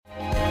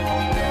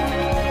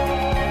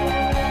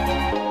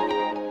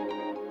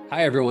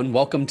Hi, everyone.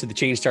 Welcome to the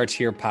Change Starts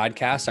Here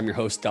podcast. I'm your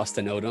host,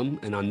 Dustin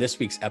Odom. And on this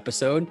week's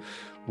episode,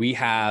 we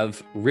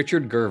have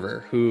Richard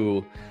Gerver,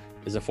 who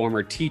is a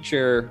former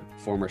teacher,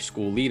 former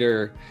school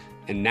leader,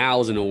 and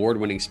now is an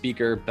award-winning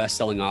speaker,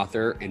 best-selling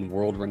author, and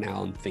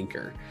world-renowned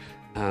thinker.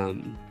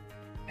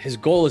 His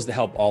goal is to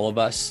help all of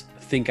us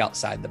think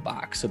outside the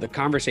box. So the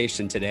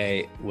conversation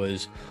today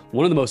was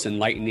one of the most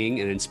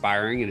enlightening and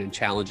inspiring and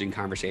challenging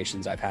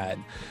conversations I've had.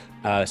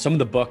 Some of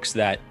the books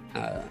that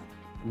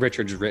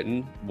Richard's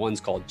written, one's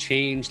called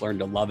Change, Learn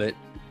to Love It,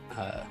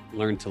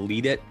 Learn to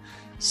Lead It,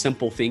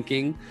 Simple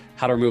Thinking,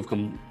 How to Remove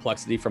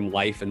Complexity from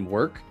Life and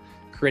Work,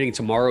 Creating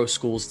Tomorrow's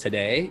Schools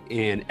Today,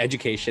 and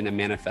Education and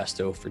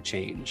Manifesto for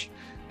Change.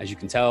 As you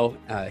can tell,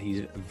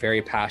 he's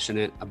very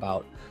passionate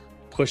about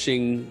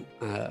pushing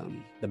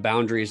the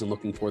boundaries and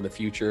looking for the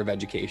future of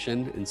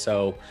education. And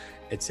so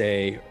it's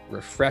a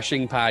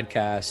refreshing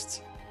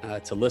podcast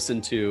to listen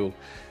to.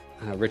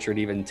 Richard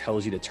even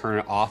tells you to turn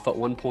it off at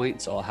one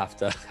point. So I'll have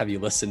to have you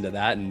listen to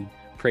that and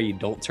pray you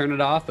don't turn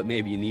it off, but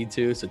maybe you need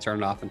to. So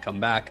turn it off and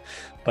come back.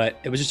 But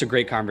it was just a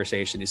great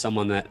conversation. He's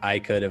someone that I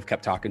could have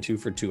kept talking to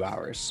for 2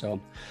 hours. So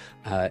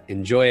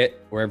enjoy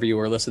it wherever you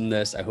are listening to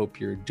this. I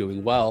hope you're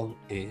doing well.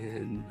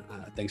 And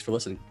thanks for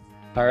listening.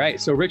 All right.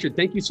 So Richard,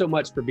 thank you so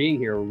much for being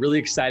here. We're really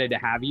excited to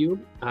have you.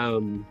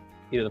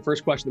 The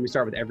first question that we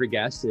start with every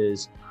guest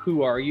is,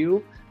 who are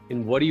you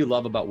and what do you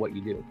love about what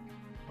you do?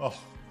 Oh,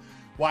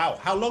 wow.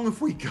 How long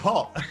have we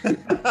got?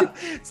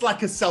 It's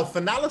like a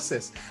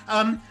self-analysis.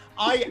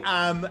 I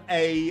am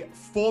a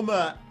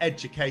former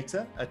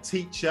educator, a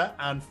teacher,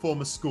 and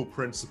former school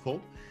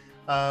principal.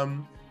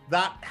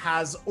 That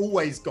has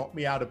always got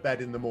me out of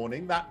bed in the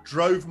morning. That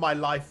drove my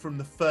life from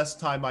the first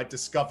time I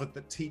discovered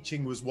that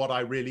teaching was what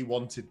I really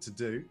wanted to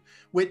do,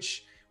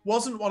 which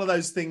wasn't one of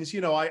those things,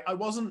 I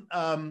wasn't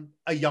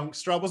a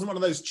youngster. I wasn't one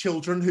of those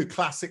children who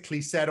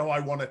classically said, oh, I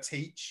want to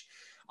teach.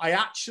 I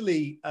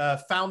actually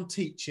found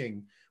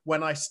teaching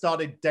when I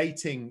started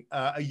dating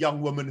a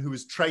young woman who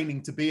was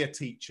training to be a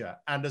teacher.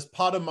 And as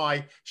part of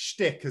my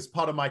shtick, as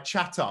part of my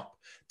chat up,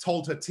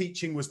 told her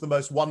teaching was the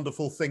most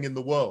wonderful thing in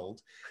the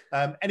world.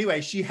 Anyway,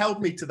 she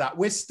held me to that.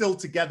 We're still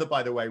together,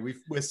 by the way.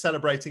 We're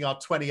celebrating our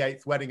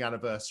 28th wedding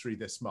anniversary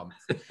this month.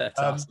 That's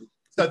awesome.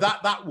 So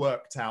that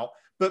worked out.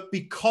 But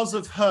because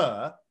of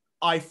her,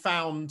 I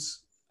found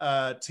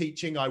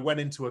teaching. I went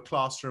into a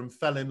classroom,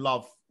 fell in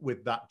love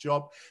with that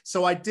job.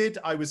 So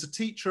I was a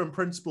teacher and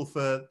principal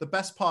for the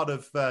best part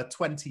of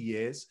 20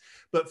 years,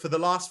 but for the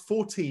last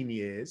 14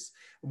 years,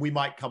 and we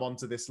might come on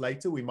to this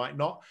later, we might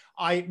not,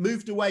 I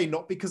moved away,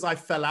 not because I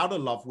fell out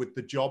of love with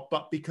the job,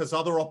 but because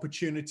other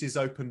opportunities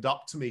opened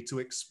up to me to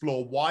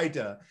explore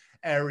wider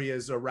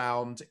areas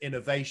around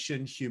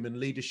innovation, human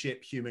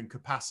leadership, human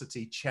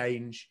capacity,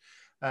 change,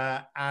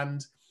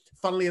 and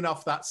funnily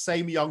enough, that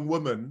same young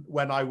woman,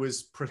 when I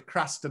was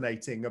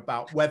procrastinating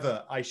about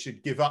whether I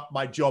should give up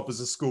my job as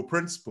a school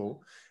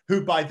principal,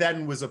 who by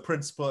then was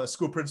a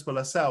school principal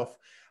herself,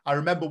 I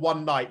remember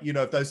one night,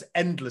 those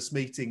endless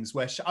meetings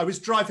where I was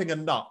driving her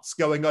nuts,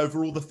 going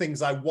over all the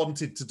things I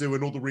wanted to do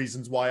and all the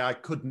reasons why I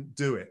couldn't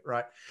do it,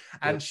 right?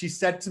 And she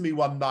said to me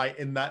one night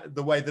in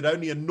the way that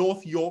only a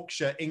North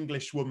Yorkshire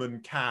English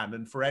woman can,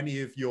 and for any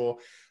of your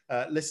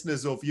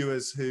listeners or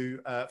viewers who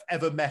have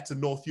ever met a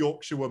North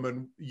Yorkshire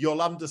woman,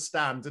 you'll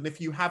understand. And if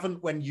you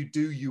haven't, when you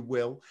do, you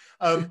will.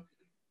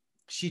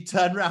 She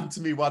turned around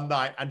to me one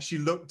night and she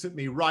looked at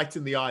me right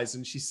in the eyes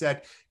and she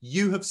said,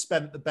 "You have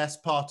spent the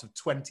best part of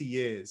 20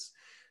 years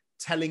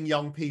telling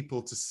young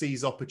people to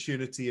seize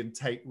opportunity and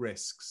take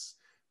risks.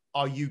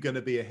 Are you going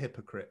to be a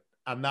hypocrite?"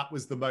 And that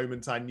was the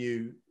moment I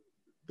knew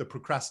the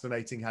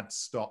procrastinating had to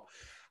stop.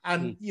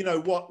 And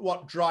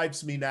what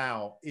drives me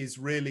now is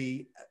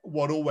really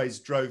what always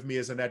drove me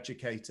as an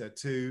educator,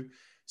 to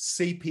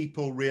see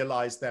people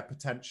realize their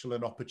potential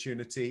and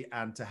opportunity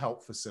and to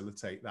help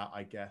facilitate that,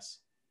 I guess.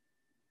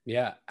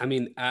 Yeah. I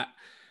mean,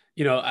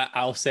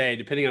 I'll say,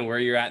 depending on where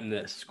you're at in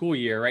the school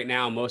year, right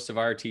now, most of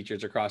our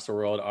teachers across the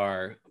world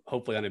are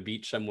hopefully on a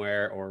beach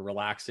somewhere or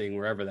relaxing,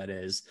 wherever that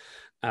is.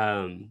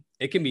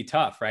 It can be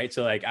tough, right?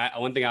 So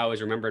one thing I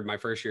always remembered my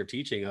first year of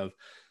teaching, of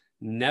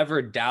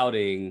never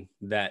doubting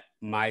that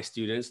my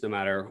students, no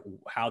matter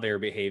how they were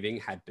behaving,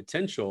 had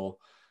potential.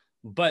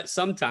 But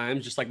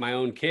sometimes, just like my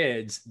own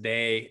kids,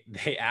 they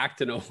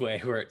act in a way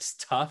where it's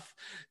tough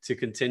to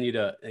continue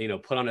to,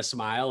 put on a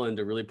smile and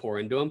to really pour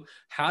into them.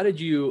 How did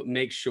you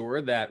make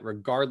sure that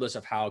regardless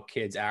of how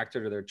kids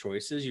acted or their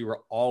choices, you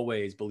were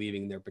always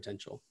believing their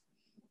potential?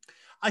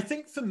 I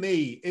think for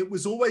me, it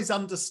was always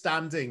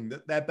understanding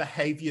that their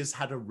behaviors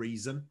had a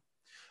reason.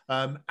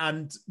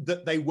 And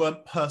that they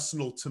weren't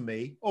personal to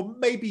me, or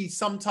maybe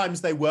sometimes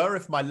they were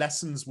if my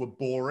lessons were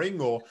boring,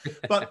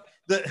 but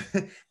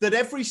that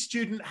every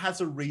student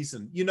has a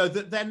reason,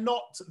 that they're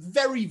not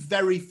very,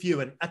 very few,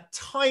 and a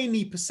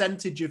tiny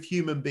percentage of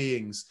human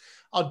beings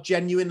are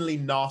genuinely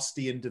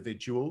nasty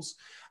individuals.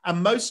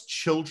 And most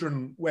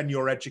children, when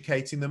you're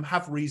educating them,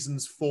 have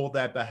reasons for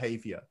their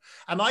behavior.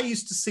 And I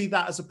used to see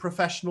that as a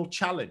professional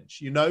challenge,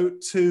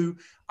 to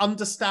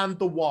understand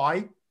the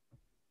why,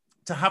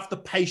 to have the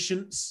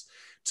patience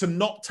to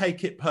not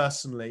take it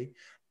personally.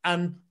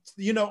 And,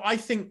 I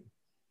think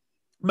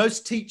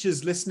most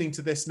teachers listening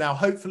to this now,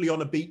 hopefully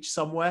on a beach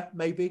somewhere,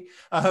 maybe,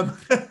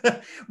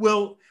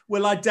 will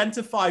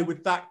identify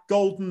with that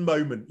golden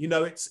moment.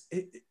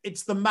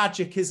 It's the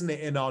magic, isn't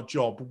it, in our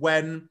job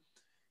when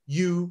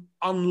you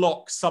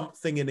unlock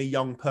something in a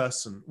young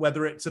person,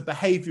 whether it's a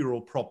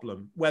behavioral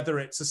problem, whether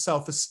it's a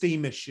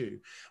self-esteem issue,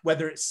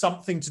 whether it's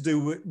something to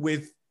do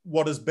with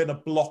what has been a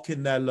block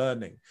in their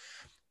learning.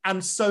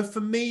 And so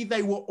for me,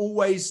 they were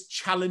always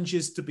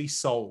challenges to be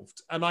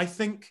solved. And I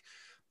think,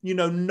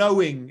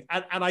 knowing,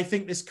 and I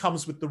think this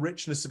comes with the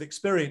richness of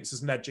experience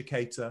as an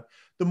educator,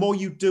 the more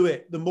you do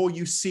it, the more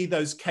you see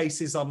those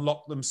cases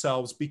unlock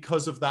themselves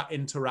because of that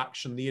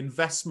interaction, the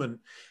investment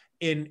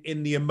in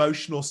the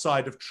emotional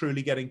side of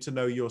truly getting to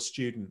know your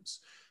students.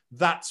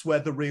 That's where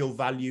the real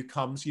value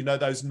comes.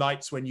 Those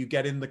nights when you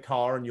get in the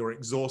car and you're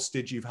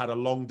exhausted, you've had a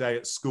long day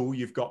at school,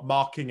 you've got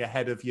marking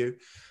ahead of you.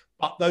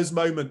 But those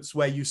moments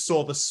where you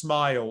saw the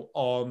smile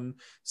on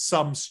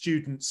some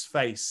student's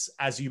face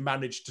as you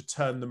managed to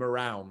turn them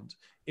around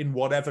in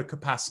whatever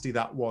capacity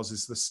that was,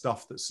 is the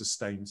stuff that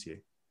sustains you.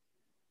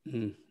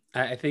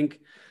 I think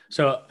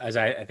so. As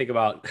I think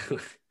about,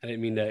 I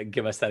didn't mean to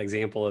give us that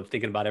example of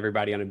thinking about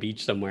everybody on a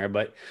beach somewhere,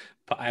 but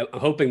I'm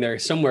hoping they're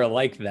somewhere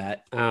like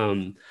that.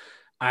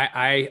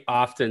 I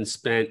often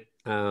spent,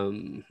 I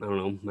don't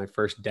know, my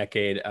first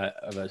decade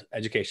of an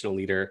educational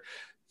leader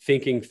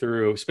thinking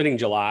through, spending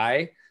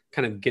July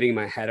kind of getting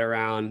my head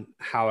around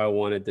how I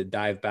wanted to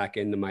dive back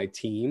into my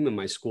team and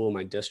my school,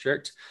 my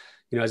district.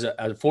 As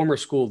a former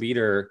school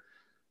leader,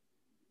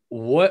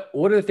 what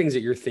are the things that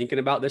you're thinking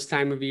about this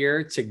time of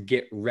year to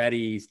get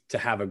ready to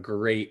have a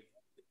great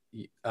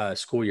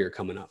school year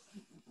coming up?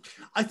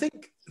 I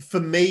think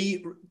for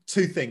me,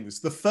 two things.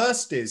 The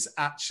first is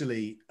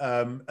actually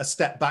a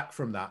step back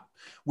from that,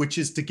 which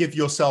is to give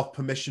yourself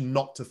permission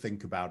not to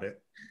think about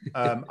it.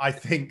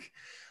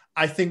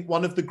 I think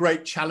one of the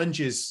great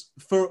challenges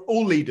for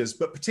all leaders,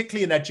 but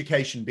particularly in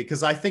education,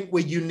 because I think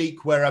we're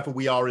unique wherever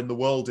we are in the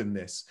world in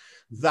this,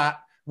 that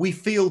we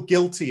feel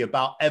guilty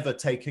about ever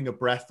taking a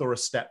breath or a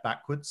step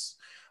backwards.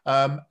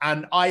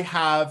 And I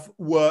have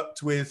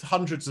worked with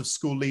hundreds of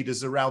school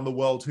leaders around the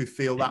world who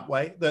feel that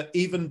way, that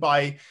even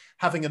by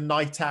having a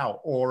night out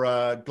or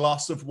a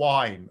glass of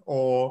wine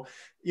or,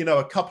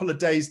 a couple of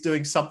days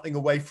doing something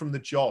away from the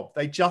job,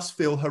 they just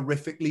feel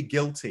horrifically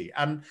guilty.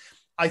 And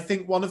I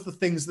think one of the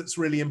things that's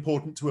really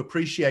important to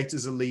appreciate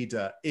as a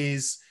leader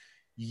is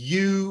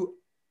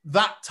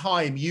that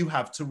time you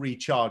have to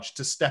recharge,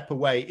 to step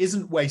away,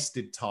 isn't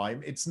wasted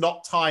time. It's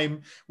not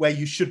time where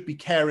you should be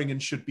caring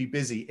and should be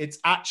busy. It's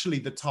actually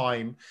the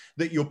time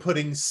that you're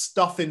putting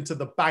stuff into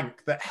the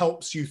bank that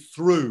helps you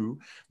through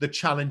the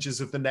challenges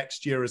of the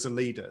next year as a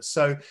leader.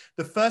 So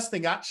the first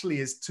thing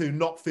actually is to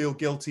not feel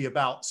guilty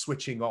about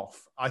switching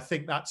off. I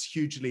think that's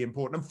hugely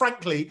important. And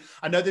frankly,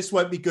 I know this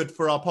won't be good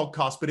for our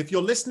podcast, but if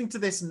you're listening to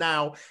this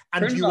now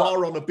and you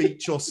are on a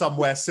beach or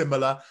somewhere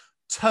similar,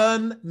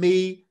 turn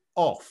me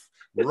off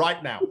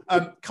right now.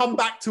 Come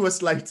back to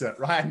us later,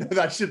 right? I know that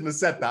I shouldn't have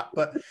said that,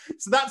 but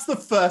so that's the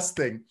first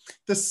thing.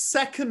 The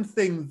second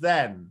thing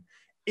then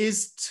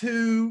is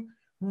to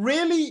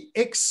really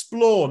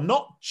explore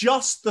not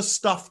just the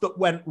stuff that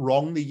went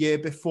wrong the year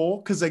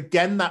before, because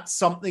again, that's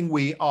something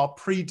we are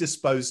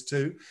predisposed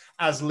to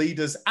as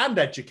leaders and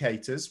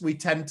educators. We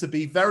tend to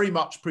be very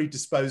much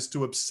predisposed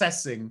to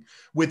obsessing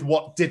with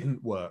what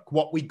didn't work,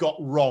 what we got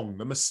wrong,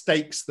 the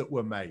mistakes that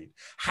were made.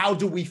 How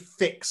do we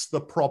fix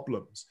the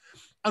problems?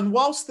 And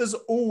whilst there's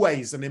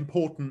always an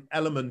important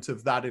element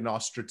of that in our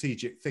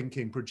strategic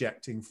thinking,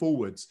 projecting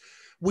forwards,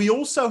 we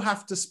also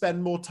have to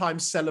spend more time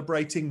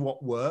celebrating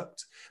what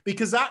worked,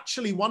 because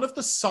actually one of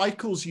the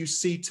cycles you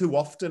see too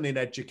often in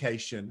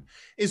education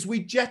is we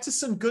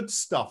jettison good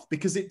stuff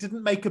because it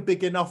didn't make a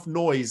big enough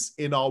noise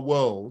in our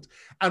world,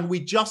 and we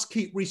just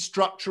keep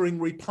restructuring,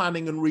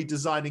 replanning and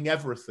redesigning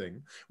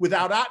everything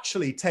without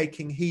actually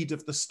taking heed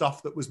of the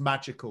stuff that was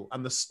magical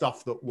and the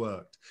stuff that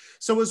worked.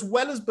 So as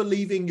well as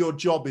believing your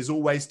job is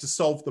always to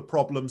solve the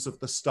problems of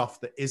the stuff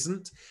that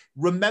isn't,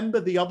 remember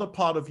the other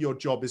part of your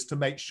job is to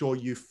make sure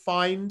you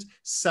find,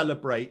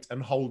 celebrate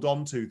and hold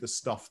on to the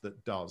stuff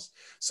that does.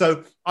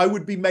 So I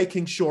would be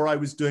making sure I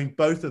was doing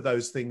both of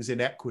those things in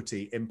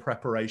equity in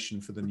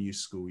preparation for the new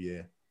school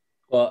year.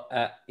 Well,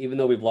 even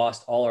though we've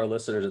lost all our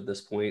listeners at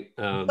this point,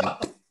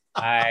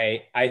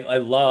 I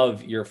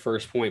love your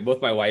first point.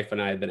 Both my wife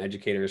and I have been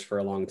educators for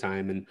a long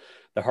time, and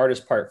the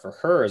hardest part for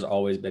her has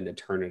always been to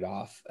turn it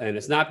off. And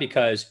it's not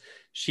because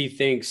she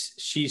thinks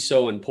she's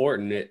so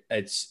important.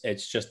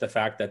 It's just the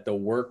fact that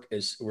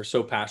we're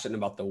so passionate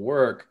about the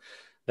work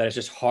that it's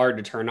just hard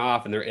to turn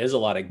off, and there is a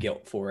lot of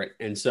guilt for it.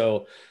 And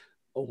so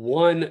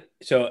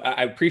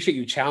I appreciate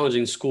you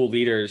challenging school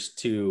leaders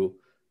to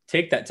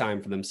take that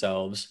time for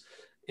themselves.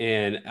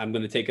 And I'm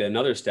going to take it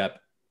another step.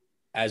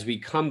 As we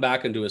come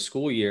back into a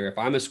school year, if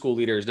I'm a school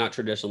leader who's not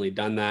traditionally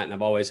done that, and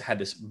I've always had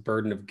this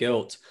burden of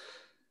guilt,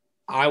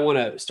 I want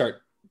to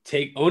start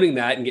owning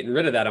that and getting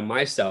rid of that on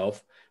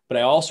myself but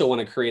I also want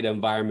to create an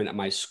environment at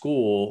my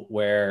school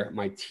where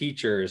my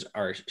teachers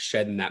are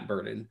shedding that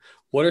burden.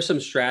 What are some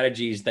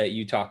strategies that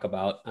you talk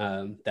about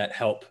that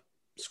help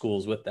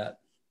schools with that?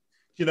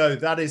 You know,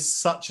 that is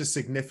such a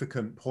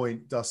significant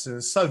point, Dustin.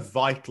 It's so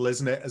vital,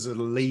 isn't it, as a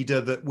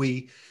leader, that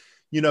we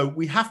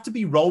have to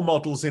be role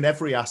models in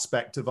every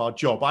aspect of our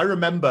job. I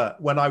remember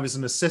when I was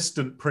an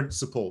assistant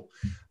principal,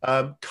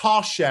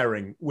 car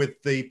sharing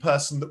with the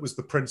person that was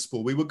the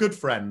principal. We were good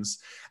friends,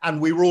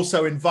 and we were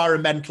also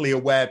environmentally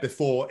aware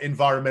before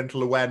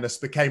environmental awareness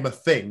became a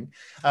thing.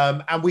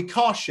 And we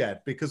car shared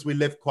because we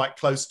lived quite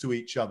close to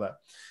each other.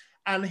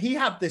 And he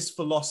had this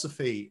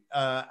philosophy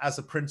as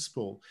a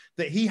principal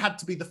that he had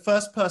to be the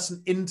first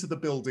person into the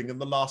building and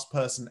the last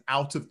person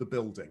out of the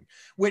building,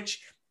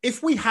 which,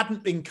 if we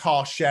hadn't been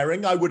car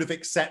sharing, I would have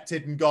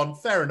accepted and gone,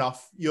 fair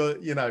enough. You're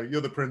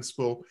the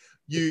principal.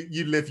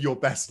 You live your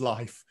best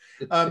life.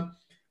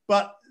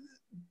 But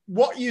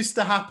what used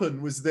to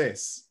happen was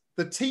this: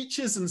 the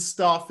teachers and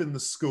staff in the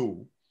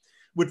school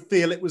would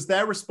feel it was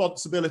their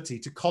responsibility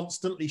to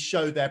constantly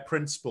show their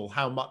principal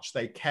how much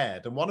they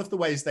cared. And one of the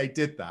ways they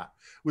did that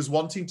was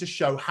wanting to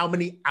show how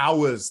many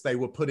hours they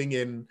were putting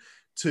in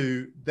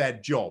to their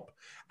job.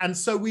 And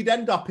so we'd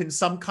end up in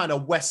some kind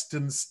of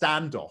Western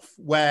standoff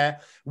where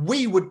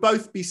we would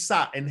both be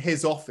sat in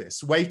his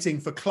office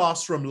waiting for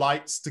classroom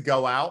lights to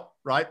go out,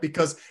 right?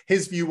 Because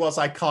his view was,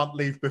 I can't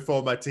leave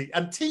before my tea.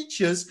 And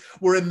teachers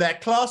were in their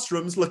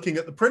classrooms looking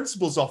at the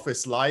principal's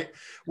office light,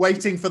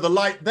 waiting for the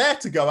light there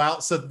to go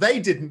out so they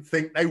didn't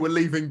think they were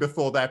leaving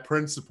before their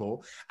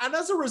principal. And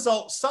as a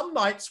result, some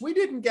nights we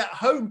didn't get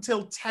home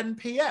till 10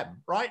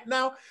 p.m., right?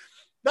 Now,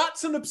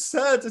 that's an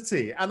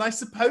absurdity. And I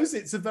suppose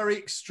it's a very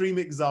extreme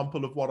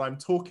example of what I'm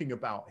talking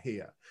about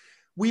here.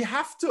 We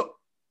have to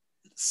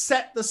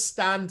set the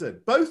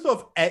standard, both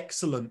of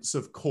excellence,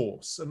 of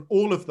course, and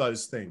all of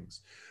those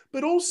things,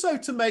 but also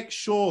to make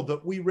sure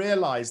that we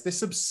realize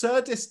this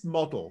absurdist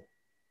model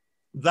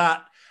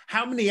that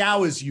how many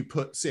hours you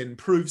put in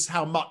proves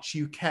how much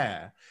you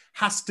care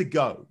has to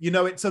go. You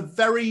know, it's a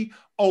very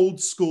old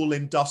school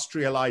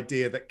industrial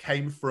idea that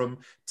came from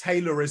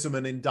Taylorism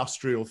and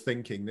industrial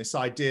thinking. This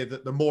idea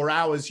that the more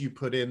hours you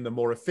put in, the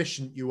more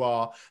efficient you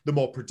are, the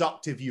more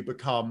productive you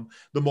become,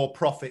 the more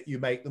profit you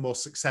make, the more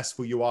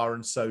successful you are.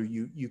 And so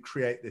you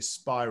create this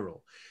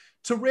spiral.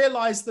 To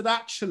realize that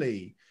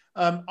actually,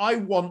 I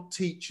want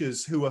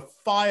teachers who are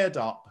fired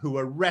up, who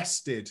are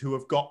rested, who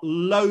have got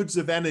loads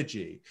of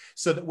energy,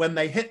 so that when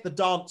they hit the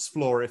dance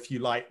floor, if you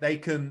like, they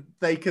can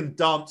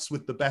dance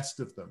with the best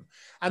of them.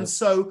 And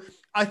so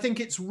I think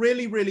it's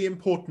really, really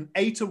important,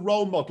 A, to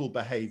role model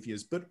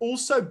behaviors, but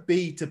also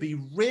B, to be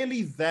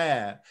really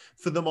there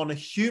for them on a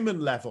human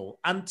level,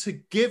 and to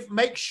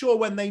make sure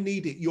when they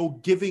need it, you're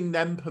giving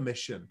them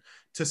permission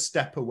to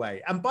step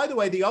away. And by the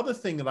way, the other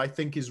thing that I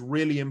think is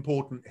really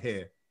important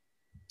here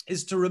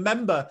is to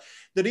remember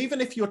that even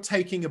if you're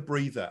taking a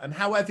breather, and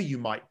however you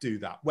might do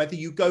that, whether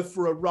you go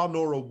for a run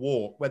or a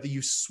walk, whether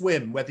you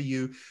swim, whether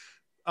you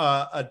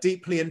are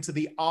deeply into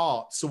the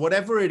arts or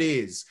whatever it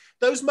is,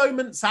 those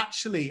moments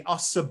actually are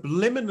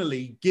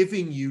subliminally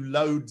giving you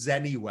loads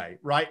anyway,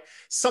 right?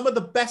 Some of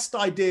the best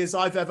ideas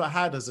I've ever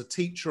had as a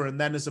teacher and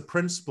then as a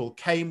principal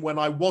came when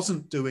I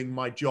wasn't doing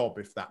my job,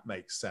 if that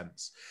makes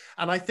sense.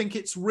 And I think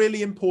it's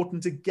really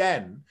important,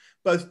 again,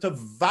 both to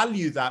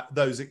value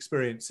those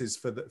experiences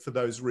for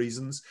those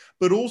reasons,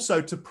 but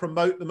also to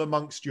promote them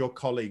amongst your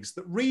colleagues.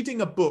 That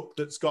reading a book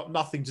that's got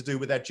nothing to do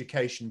with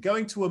education,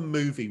 going to a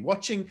movie,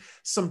 watching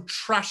some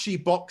trashy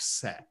box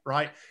set,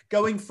 right?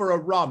 Going for a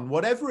run,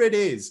 whatever it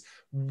is,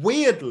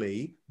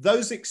 weirdly,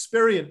 those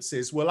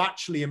experiences will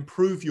actually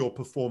improve your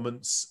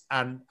performance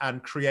and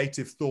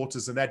creative thought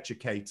as an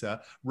educator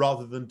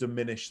rather than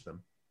diminish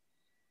them.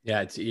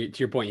 Yeah, to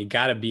your point, you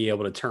got to be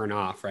able to turn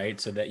off, right?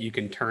 So that you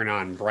can turn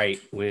on bright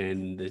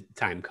when the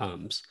time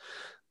comes.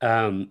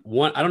 I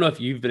don't know if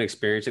you've been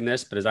experiencing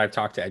this, but as I've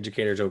talked to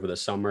educators over the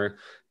summer,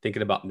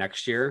 thinking about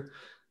next year,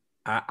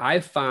 I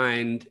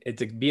find it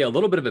to be a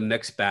little bit of a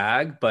mixed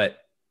bag, but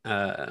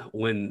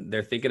when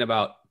they're thinking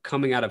about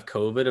coming out of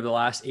COVID of the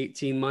last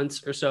 18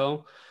 months or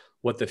so,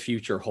 what the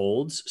future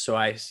holds. So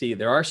I see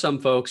there are some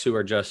folks who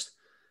are just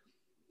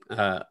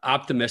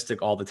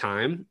optimistic all the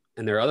time.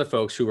 And there are other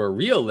folks who are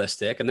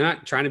realistic, and they're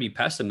not trying to be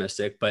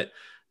pessimistic, but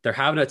they're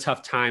having a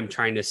tough time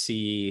trying to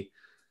see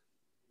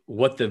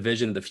what the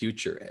vision of the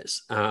future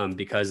is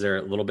because they're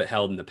a little bit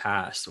held in the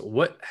past.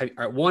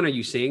 One, are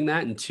you seeing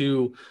that? And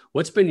two,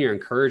 what's been your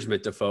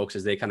encouragement to folks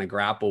as they kind of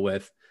grapple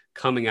with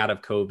coming out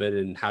of COVID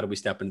and how do we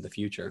step into the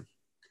future?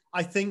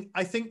 I think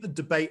the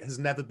debate has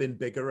never been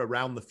bigger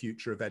around the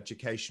future of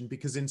education,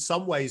 because in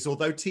some ways,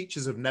 although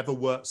teachers have never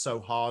worked so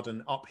hard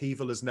and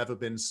upheaval has never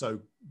been so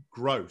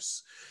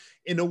gross,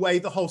 in a way,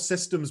 the whole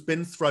system's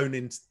been thrown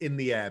in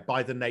the air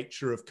by the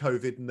nature of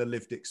COVID and the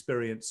lived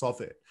experience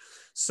of it.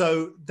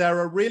 So there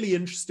are really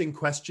interesting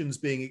questions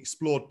being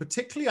explored,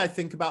 particularly, I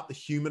think, about the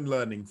human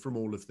learning from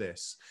all of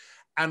this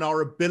and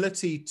our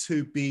ability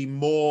to be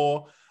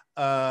more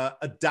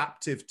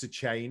adaptive to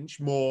change,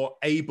 more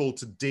able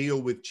to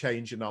deal with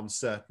change and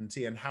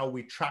uncertainty, and how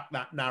we track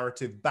that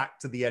narrative back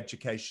to the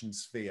education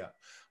sphere.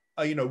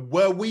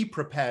 Were we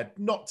prepared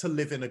not to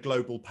live in a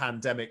global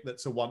pandemic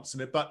that's a once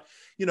in it, but,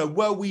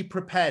 were we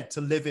prepared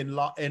to live in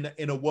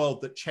a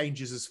world that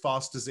changes as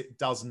fast as it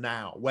does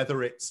now,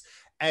 whether it's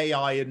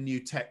AI and new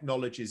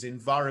technologies,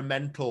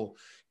 environmental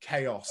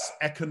chaos,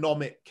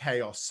 economic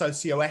chaos,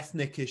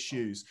 socio-ethnic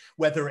issues,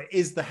 whether it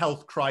is the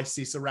health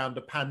crisis around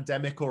a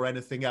pandemic or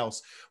anything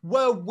else?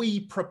 Were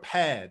we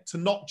prepared to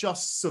not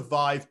just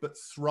survive, but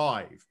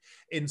thrive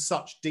in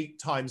such deep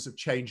times of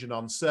change and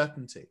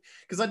uncertainty?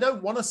 Because I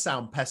don't want to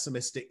sound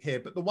pessimistic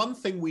here, but the one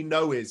thing we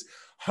know is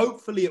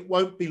hopefully it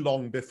won't be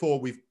long before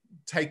we've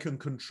taken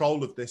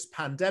control of this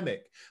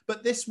pandemic,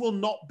 but this will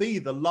not be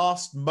the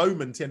last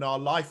moment in our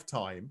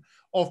lifetime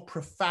of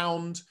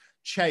profound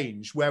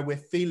change where we're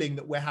feeling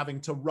that we're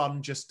having to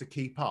run just to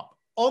keep up.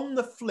 On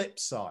the flip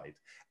side,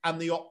 and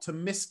the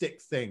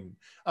optimistic thing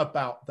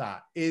about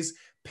that is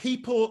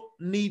people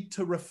need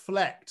to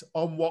reflect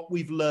on what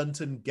we've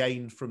learned and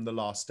gained from the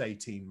last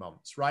 18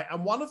 months, right?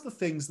 And one of the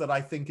things that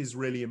I think is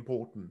really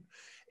important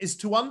is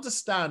to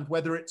understand,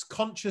 whether it's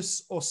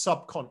conscious or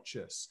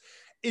subconscious,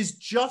 is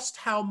just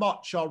how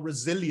much our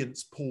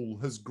resilience pool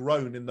has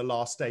grown in the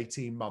last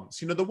 18 months.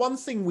 The one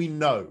thing we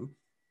know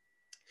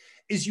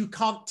is you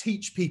can't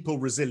teach people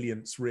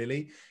resilience,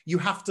 really. You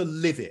have to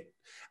live it.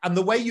 And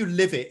the way you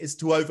live it is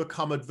to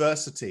overcome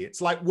adversity.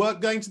 It's like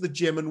going to the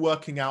gym and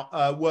working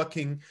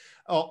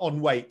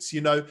on weights.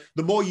 The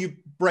more you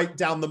break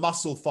down the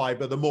muscle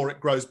fiber, the more it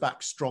grows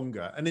back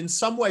stronger. And in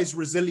some ways,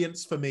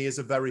 resilience for me is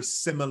a very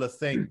similar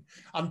thing.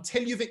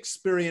 Until you've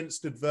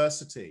experienced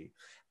adversity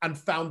and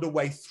found a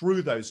way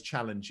through those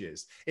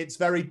challenges, it's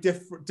very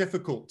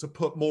difficult to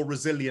put more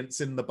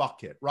resilience in the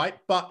bucket, right?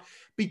 But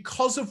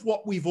because of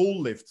what we've all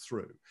lived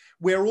through,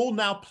 we're all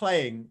now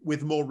playing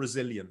with more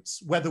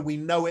resilience, whether we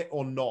know it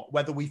or not,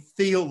 whether we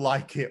feel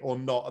like it or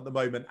not at the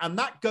moment. And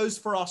that goes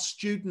for our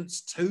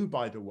students too,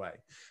 by the way.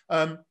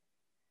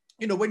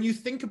 When you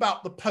think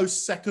about the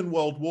post-Second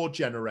World War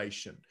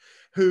generation,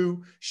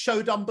 who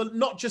showed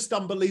not just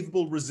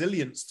unbelievable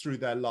resilience through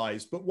their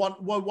lives, but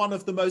one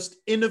of the most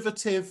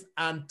innovative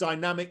and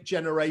dynamic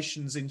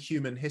generations in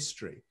human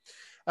history.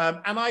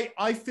 And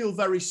I feel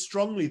very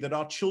strongly that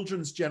our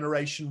children's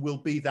generation will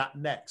be that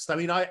next. I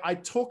mean, I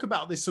talk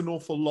about this an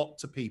awful lot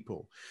to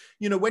people.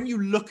 When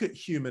you look at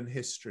human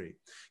history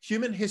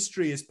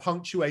is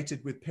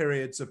punctuated with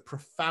periods of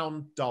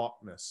profound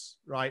darkness,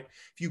 right?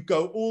 If you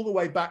go all the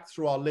way back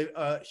through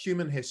our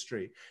human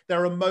history,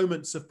 there are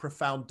moments of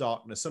profound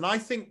darkness. And I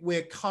think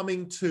we're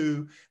coming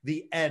to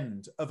the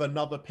end of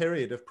another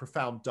period of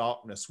profound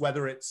darkness,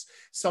 whether it's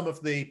some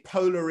of the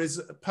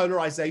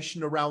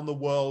polarization around the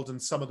world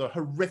and some of the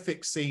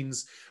horrific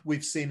scenes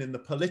we've seen in the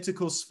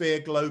political sphere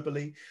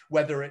globally,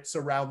 whether it's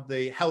around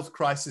the health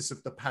crisis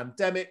of the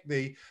pandemic,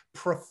 the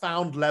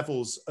profound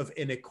levels of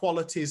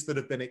inequalities that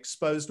have been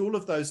exposed, all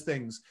of those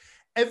things.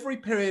 Every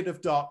period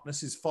of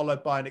darkness is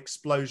followed by an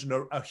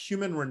explosion, a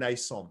human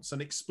renaissance,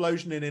 an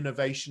explosion in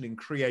innovation, in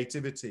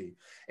creativity,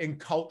 in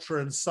culture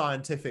and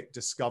scientific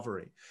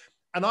discovery.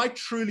 And I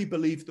truly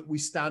believe that we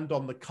stand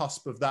on the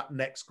cusp of that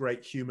next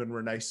great human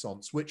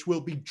renaissance, which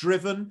will be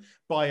driven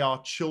by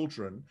our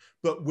children,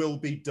 but will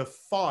be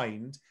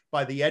defined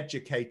by the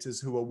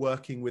educators who are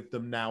working with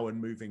them now and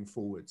moving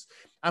forwards.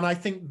 And I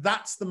think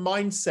that's the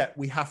mindset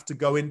we have to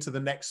go into the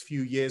next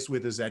few years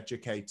with as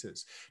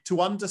educators,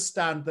 to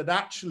understand that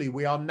actually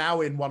we are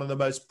now in one of the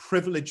most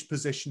privileged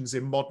positions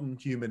in modern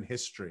human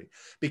history.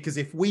 Because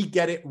if we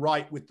get it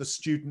right with the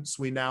students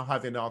we now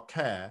have in our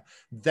care,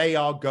 they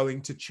are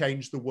going to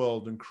change the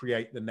world and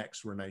create the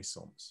next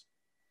renaissance.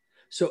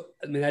 So,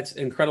 I mean, that's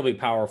incredibly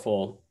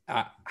powerful.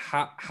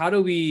 How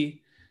do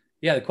we,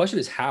 the question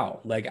is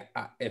how, like,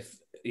 if,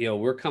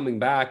 we're coming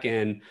back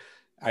and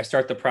I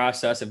start the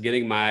process of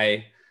getting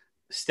my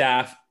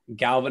staff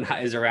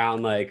galvanized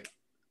around, like,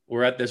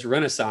 we're at this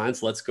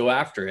renaissance, let's go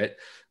after it.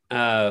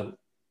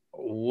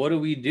 What do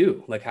we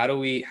do? Like, how do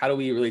we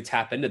really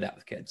tap into that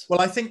with kids?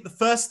 Well, I think the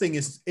first thing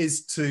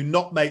is to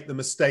not make the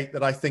mistake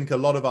that I think a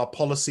lot of our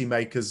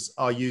policymakers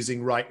are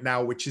using right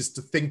now, which is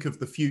to think of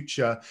the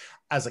future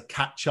as a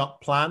catch-up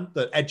plan,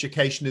 that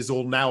education is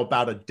all now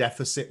about a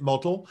deficit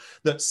model,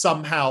 that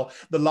somehow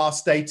the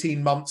last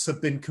 18 months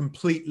have been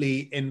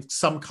completely in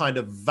some kind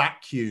of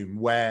vacuum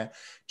where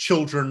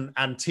children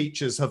and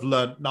teachers have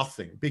learned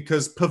nothing.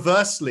 Because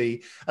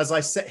perversely, as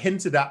I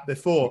hinted at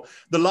before,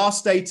 the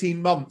last 18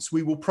 months,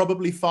 we will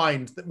probably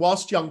find that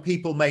whilst young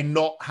people may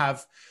not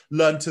have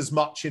learnt as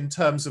much in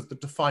terms of the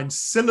defined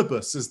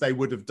syllabus as they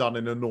would have done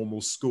in a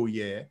normal school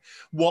year,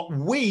 what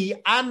we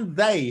and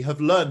they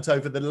have learnt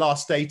over the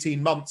last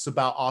 18 months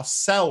about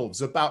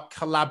ourselves, about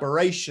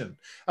collaboration,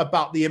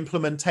 about the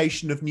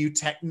implementation of new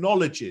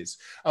technologies,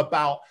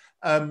 about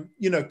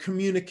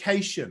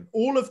communication,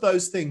 all of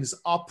those things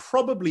are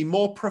probably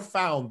more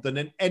profound than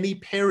in any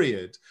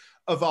period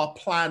of our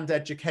planned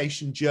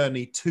education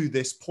journey to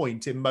this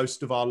point in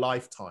most of our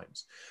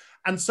lifetimes.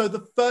 And so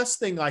the first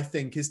thing I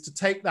think is to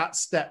take that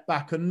step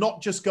back and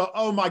not just go,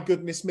 oh my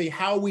goodness me,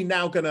 how are we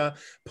now going to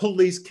pull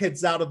these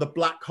kids out of the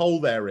black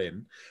hole they're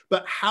in?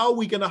 But how are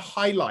we going to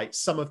highlight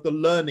some of the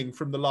learning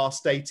from the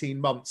last 18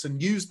 months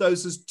and use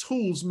those as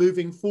tools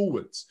moving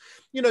forwards?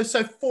 You know,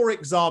 so for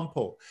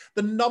example,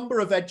 the number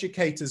of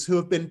educators who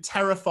have been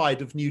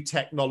terrified of new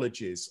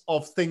technologies,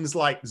 of things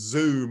like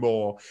Zoom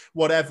or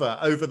whatever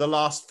over the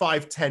last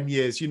 5-10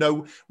 years, you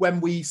know, when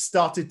we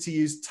started to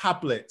use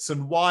tablets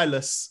and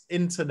wireless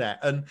internet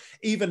and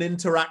even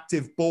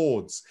interactive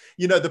boards,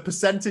 you know, the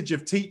percentage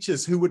of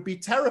teachers who would be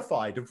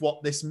terrified of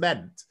what this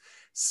meant.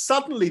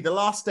 Suddenly, the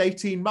last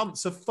 18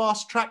 months have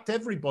fast-tracked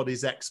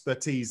everybody's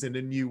expertise in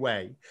a new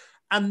way.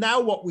 And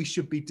now what we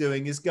should be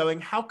doing is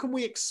going, how can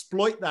we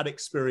exploit that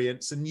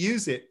experience and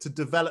use it to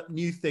develop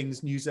new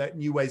things,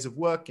 new ways of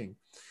working?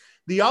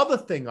 The other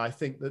thing I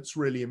think that's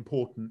really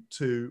important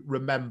to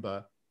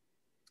remember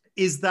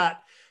is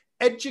that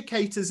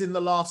educators in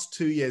the last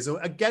 2 years,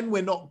 again,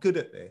 we're not good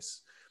at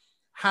this,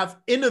 have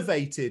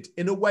innovated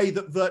in a way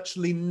that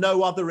virtually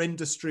no other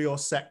industry or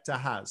sector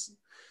has.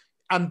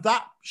 And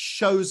that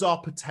shows our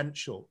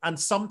potential. And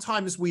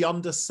sometimes we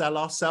undersell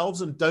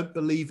ourselves and don't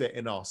believe it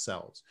in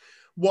ourselves.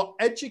 What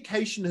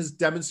education has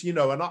demonstrated, you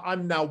know, and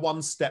I'm now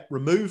one step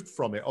removed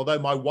from it, although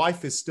my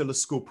wife is still a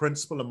school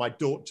principal and my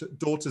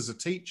daughter's a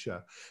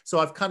teacher. So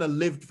I've kind of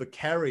lived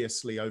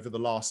vicariously over the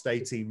last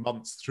 18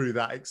 months through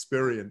that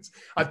experience.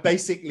 I've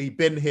basically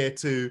been here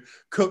to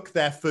cook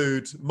their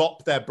food,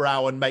 mop their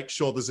brow, and make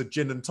sure there's a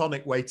gin and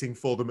tonic waiting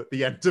for them at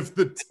the end of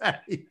the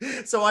day.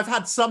 So I've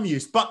had some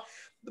use. But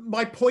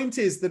my point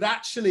is that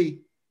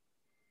actually,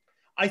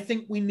 I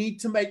think we need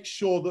to make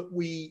sure that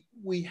we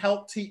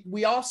help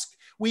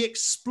we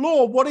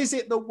explore what is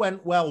it that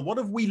went well? What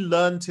have we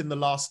learned in the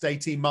last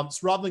 18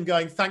 months rather than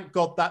going, thank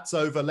God that's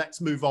over,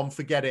 let's move on,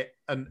 forget it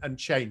and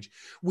change.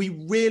 We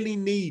really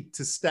need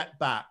to step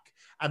back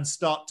and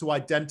start to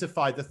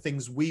identify the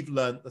things we've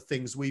learned, the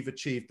things we've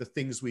achieved, the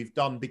things we've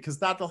done, because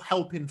that'll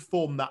help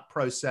inform that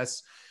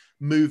process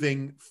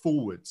moving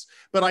forwards.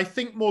 But I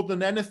think more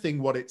than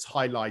anything, what it's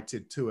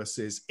highlighted to us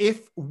is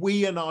if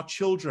we and our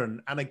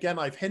children, and again,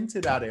 I've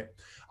hinted at it,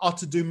 are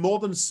to do more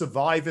than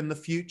survive in the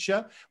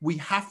future, we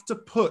have to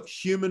put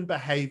human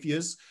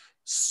behaviors,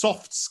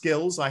 soft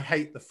skills, I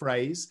hate the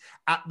phrase,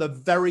 at the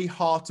very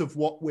heart of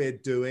what we're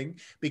doing,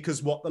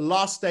 because what the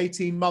last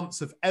 18 months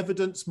have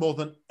evidenced more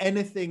than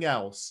anything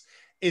else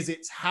is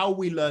it's how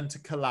we learn to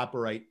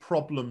collaborate,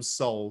 problem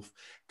solve,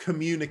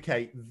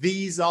 communicate.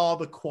 These are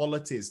the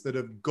qualities that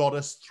have got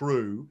us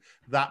through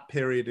that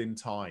period in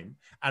time.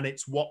 And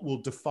it's what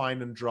will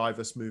define and drive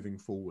us moving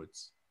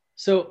forwards.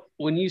 So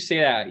when you say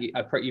that,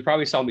 you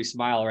probably saw me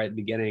smile right at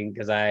the beginning,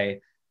 because I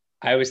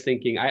was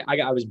thinking,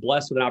 I was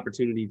blessed with an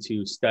opportunity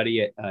to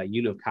study at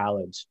Univ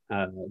College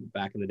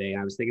back in the day.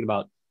 And I was thinking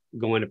about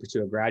going to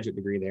pursue a graduate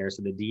degree there.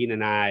 So the dean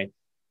and I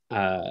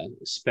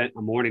spent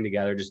a morning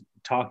together just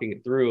talking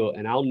it through.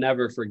 And I'll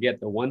never forget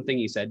the one thing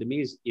he said to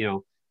me is, you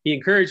know, he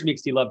encouraged me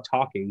because he loved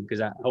talking,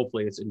 because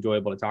hopefully it's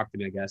enjoyable to talk to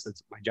me, I guess.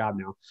 That's my job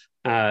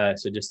now.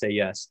 So just say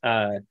yes.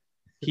 But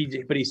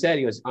he said,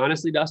 he goes,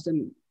 honestly,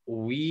 Dustin,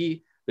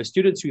 the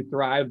students who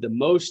thrive the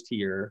most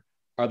here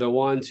are the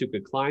ones who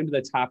could climb to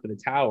the top of the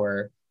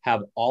tower,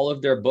 have all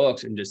of their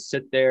books, and just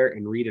sit there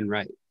and read and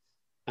write.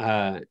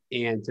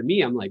 And to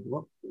me, I'm like,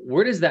 well,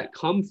 where does that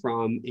come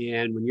from?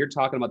 And when you're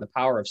talking about the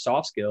power of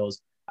soft skills,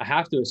 I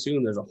have to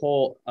assume there's a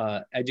whole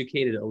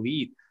educated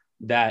elite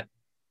that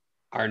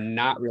are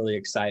not really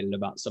excited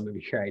about some of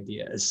your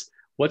ideas.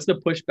 What's the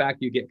pushback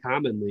you get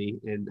commonly,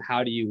 and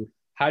how do you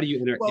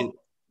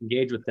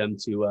engage with them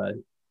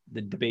to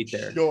the debate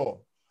there? Sure.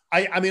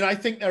 I mean, I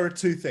think there are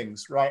two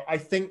things, right? I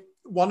think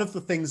one of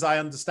the things I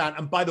understand,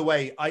 and by the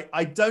way,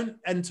 I don't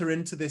enter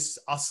into this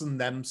us and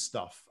them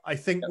stuff. I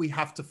think we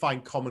have to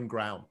find common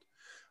ground.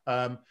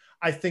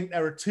 I think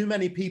there are too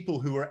many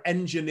people who are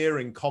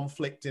engineering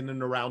conflict in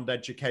and around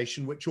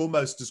education, which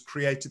almost has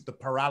created the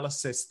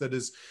paralysis that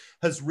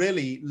has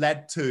really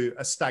led to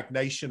a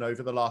stagnation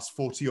over the last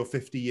 40 or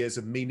 50 years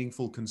of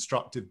meaningful,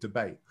 constructive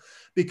debate.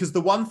 Because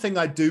the one thing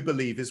I do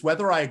believe is,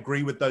 whether I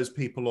agree with those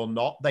people or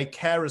not, they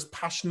care as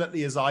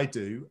passionately as I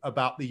do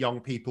about the young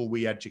people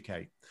we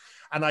educate.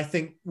 And I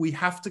think we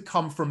have to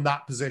come from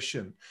that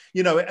position.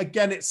 You know,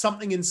 again, it's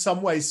something in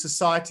some ways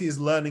society is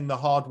learning the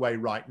hard way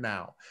right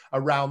now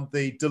around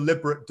the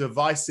deliberate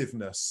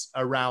divisiveness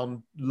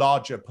around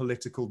larger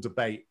political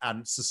debate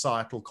and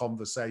societal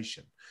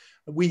conversation.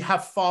 We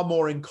have far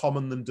more in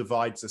common than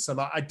divides us. And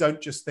I don't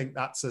just think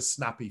that's a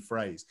snappy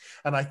phrase.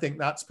 And I think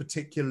that's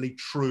particularly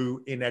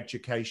true in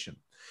education.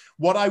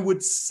 What I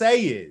would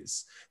say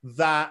is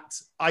that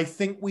I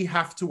think we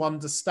have to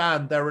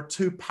understand there are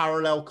two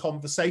parallel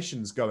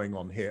conversations going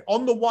on here.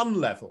 On the one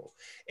level,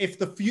 if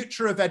the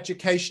future of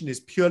education is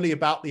purely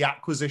about the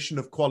acquisition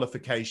of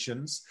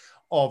qualifications,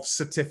 of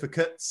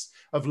certificates,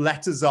 of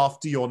letters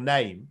after your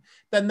name,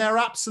 then they're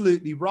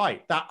absolutely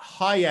right. That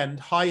high-end,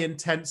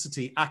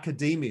 high-intensity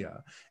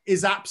academia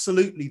is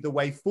absolutely the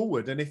way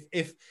forward. And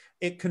if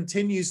it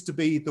continues to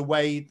be the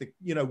way that,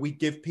 you know, we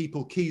give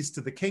people keys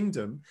to the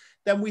kingdom,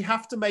 then we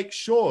have to make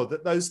sure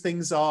that those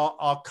things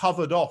are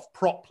covered off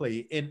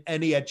properly in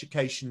any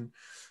education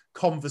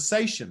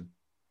conversation.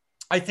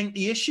 I think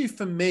the issue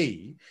for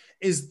me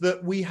is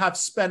that we have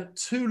spent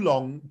too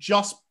long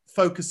just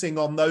focusing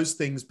on those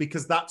things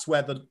because that's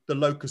where the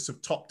locus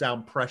of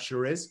top-down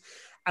pressure is.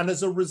 And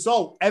as a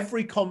result,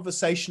 every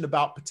conversation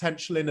about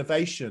potential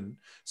innovation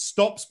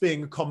stops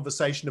being a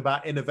conversation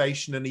about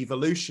innovation and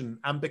evolution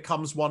and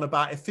becomes one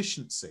about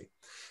efficiency.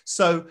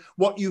 So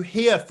what you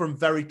hear from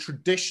very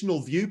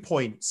traditional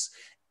viewpoints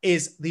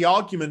is the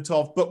argument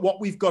of, but what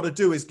we've got to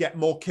do is get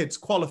more kids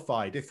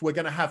qualified. If we're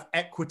going to have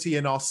equity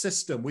in our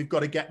system, we've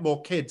got to get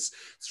more kids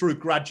through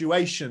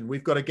graduation.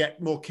 We've got to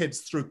get more kids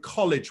through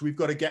college. We've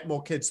got to get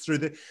more kids through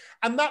the,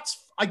 and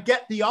that's, I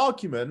get the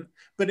argument,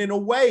 but in a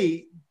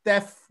way,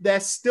 they're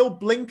still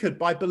blinkered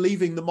by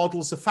believing the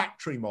model's a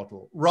factory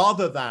model,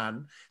 rather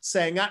than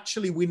saying,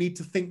 actually, we need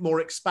to think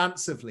more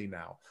expansively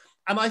now.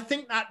 And I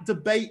think that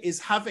debate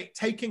is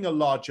taking a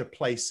larger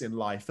place in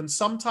life. And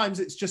sometimes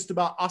it's just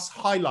about us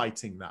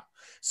highlighting that.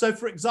 So,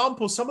 for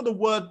example, some of the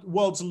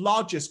world's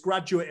largest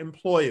graduate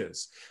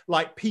employers,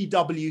 like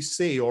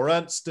PwC or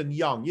Ernst &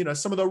 Young, you know,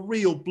 some of the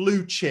real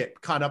blue chip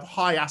kind of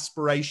high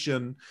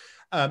aspiration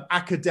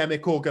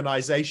academic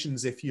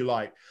organizations, if you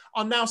like,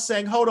 are now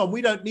saying, hold on,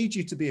 we don't need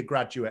you to be a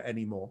graduate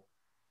anymore.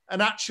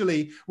 And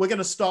actually, we're going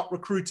to start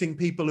recruiting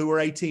people who are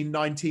 18,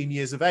 19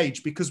 years of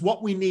age, because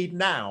what we need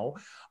now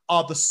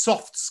are the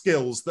soft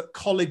skills that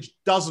college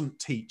doesn't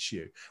teach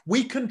you.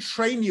 We can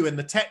train you in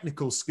the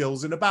technical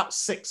skills in about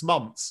 6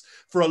 months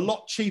for a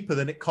lot cheaper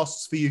than it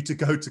costs for you to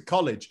go to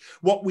college.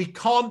 What we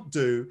can't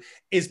do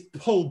is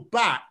pull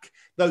back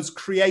those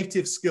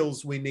creative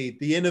skills we need,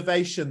 the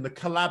innovation, the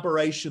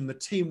collaboration, the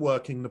team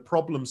working, the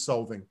problem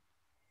solving.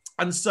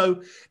 And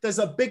so there's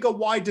a bigger,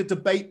 wider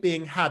debate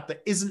being had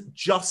that isn't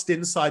just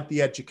inside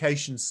the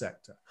education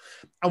sector.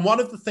 And one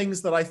of the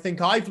things that I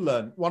think I've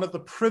learned, one of the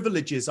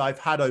privileges I've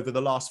had over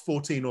the last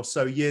 14 or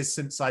so years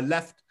since I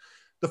left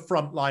the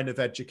front line of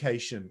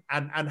education,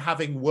 and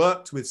having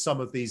worked with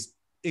some of these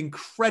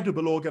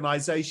incredible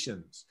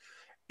organizations,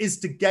 is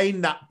to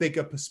gain that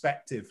bigger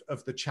perspective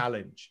of the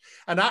challenge.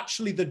 And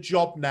actually the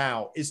job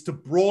now is to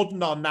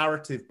broaden our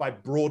narrative by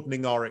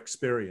broadening our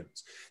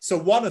experience. So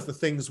one of the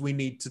things we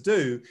need to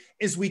do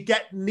is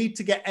need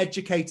to get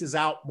educators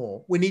out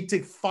more. We need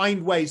to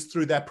find ways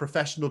through their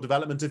professional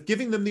development of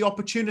giving them the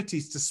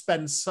opportunities to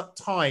spend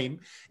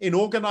time in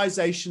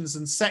organizations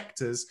and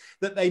sectors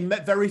that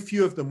very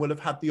few of them will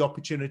have had the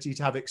opportunity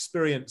to have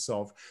experience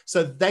of.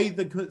 So they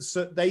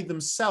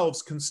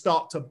themselves can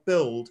start to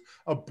build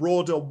a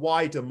broader,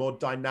 wider, more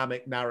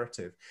dynamic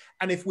narrative.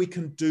 And if we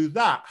can do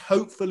that,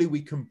 hopefully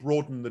we can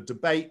broaden the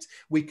debate.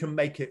 We can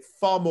make it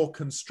far more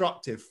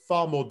constructive,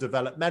 far more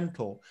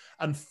developmental,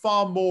 and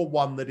far more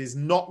one that is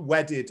not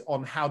wedded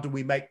on how do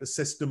we make the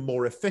system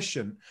more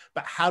efficient,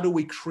 but how do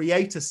we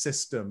create a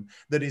system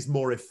that is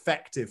more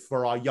effective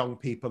for our young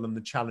people and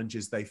the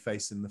challenges they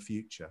face in the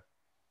future.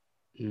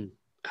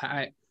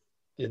 At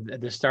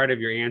the start of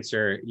your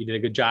answer, you did a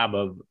good job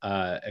of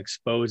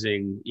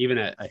exposing even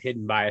a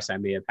hidden bias I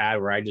may have had,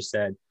 where I just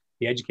said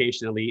the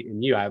education elite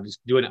and you. I was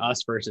doing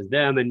us versus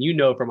them, and you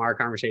know from our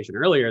conversation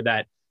earlier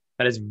that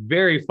is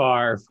very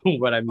far from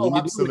what I mean. Oh,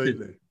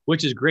 absolutely.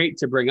 Which is great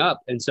to bring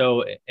up, and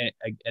so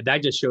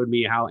that just showed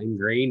me how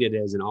ingrained it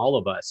is in all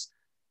of us.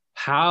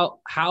 How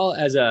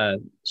as a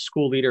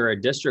school leader or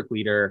a district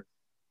leader,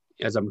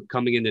 as I'm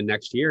coming into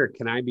next year,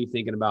 can I be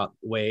thinking about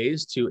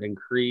ways to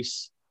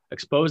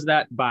expose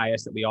that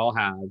bias that we all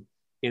have,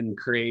 and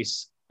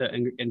increase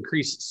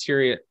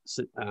serious,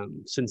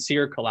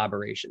 sincere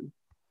collaboration?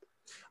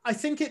 I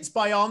think it's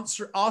by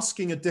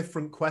asking a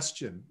different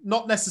question,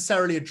 not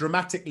necessarily a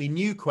dramatically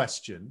new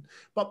question,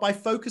 but by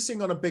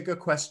focusing on a bigger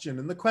question.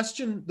 And the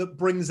question that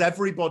brings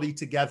everybody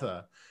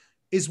together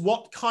is,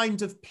 what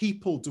kind of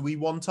people do we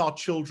want our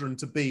children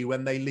to be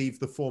when they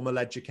leave the formal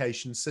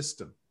education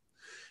system?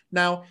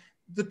 Now,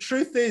 the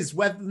truth is,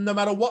 no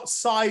matter what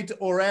side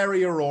or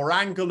area or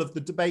angle of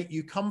the debate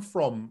you come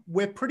from,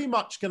 we're pretty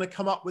much going to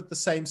come up with the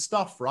same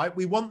stuff, right?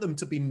 We want them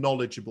to be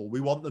knowledgeable.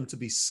 We want them to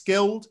be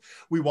skilled.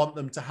 We want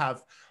them to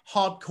have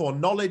hardcore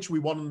knowledge. We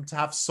want them to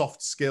have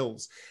soft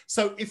skills.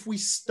 So if we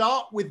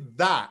start with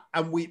that,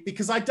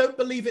 because I don't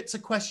believe it's a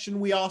question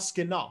we ask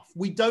enough,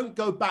 we don't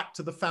go back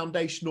to the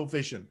foundational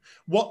vision.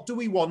 What do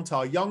we want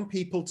our young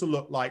people to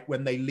look like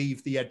when they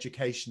leave the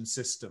education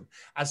system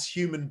as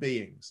human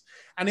beings?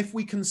 And if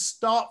we can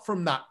start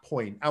from that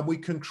point and we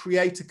can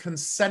create a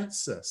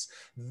consensus,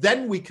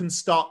 then we can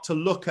start to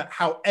look at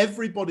how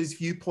everybody's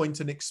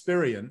viewpoint and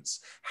experience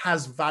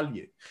has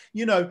value.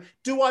 You know,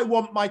 do I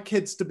want my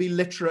kids to be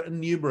literate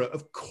and numerate?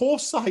 Of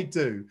course I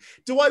do.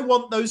 Do I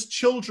want those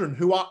children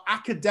who are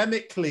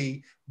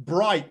academically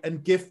bright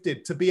and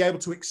gifted to be able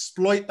to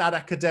exploit that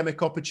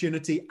academic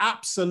opportunity?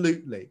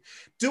 Absolutely.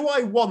 Do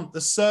I want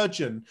the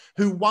surgeon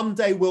who one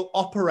day will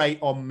operate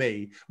on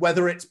me,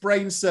 whether it's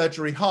brain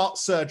surgery, heart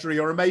surgery,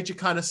 or a major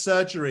kind of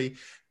surgery,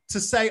 to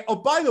say, oh,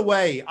 by the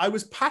way, I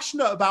was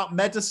passionate about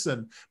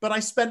medicine, but I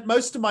spent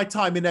most of my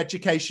time in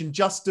education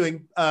just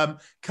doing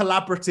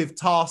collaborative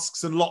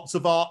tasks and lots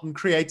of art and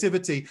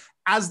creativity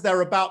as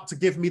they're about to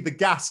give me the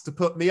gas to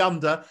put me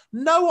under.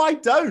 No, I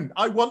don't.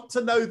 I want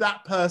to know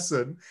that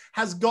person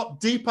has got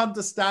deep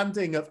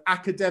understanding of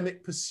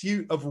academic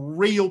pursuit, of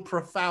real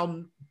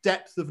profound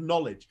depth of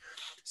knowledge.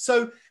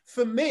 So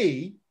for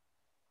me,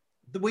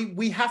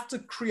 we have to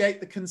create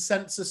the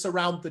consensus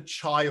around the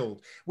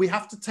child. We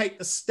have to take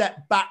the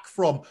step back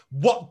from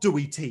what do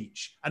we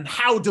teach and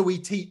how do we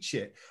teach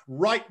it,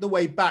 right the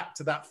way back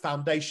to that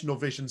foundational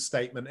vision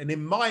statement. And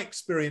in my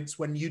experience,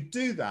 when you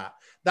do that,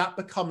 that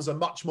becomes a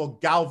much more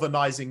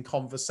galvanizing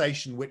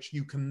conversation, which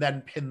you can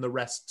then pin the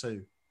rest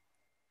to.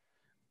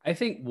 I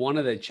think one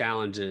of the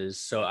challenges,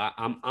 so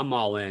I'm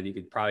all in. You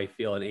could probably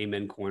feel an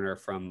amen corner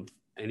from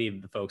any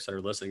of the folks that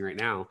are listening right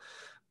now.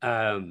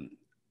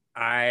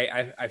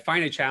 I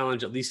find a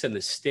challenge, at least in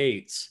the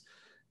States,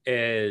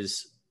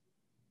 is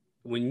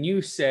when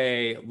you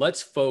say,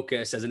 let's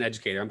focus as an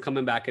educator, I'm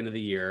coming back into the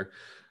year,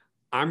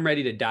 I'm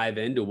ready to dive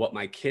into what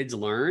my kids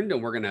learned,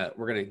 and we're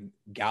gonna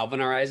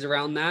galvanize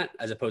around that,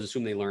 as opposed to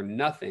assume they learned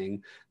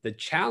nothing. The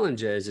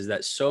challenge is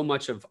that so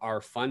much of our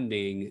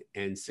funding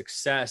and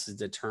success is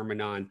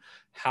determined on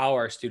how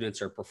our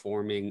students are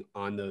performing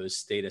on those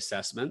state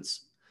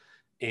assessments.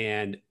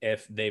 And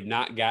if they've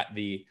not got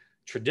the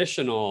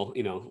traditional,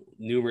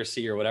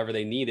 numeracy or whatever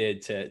they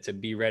needed to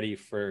be ready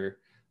for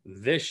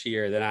this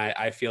year, then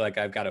I feel like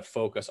I've got to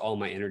focus all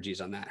my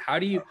energies on that. How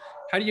do you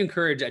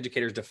encourage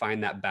educators to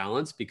find that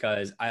balance?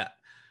 Because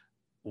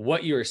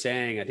what you were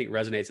saying, I think,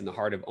 resonates in the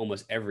heart of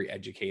almost every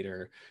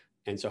educator.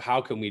 And so how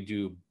can we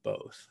do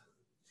both?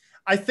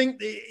 I think,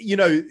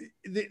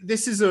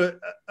 this is a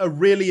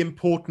really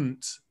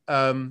important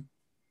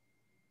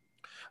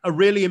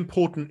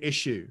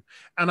issue.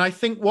 And I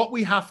think what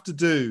we have to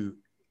do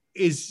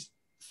is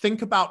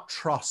think about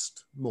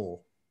trust more.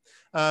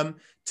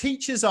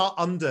 Teachers are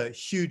under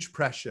huge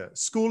pressure.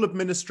 School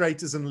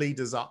administrators and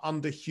leaders are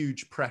under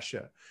huge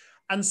pressure.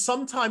 And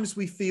sometimes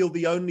we feel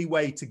the only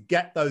way to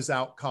get those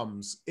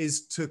outcomes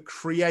is to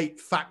create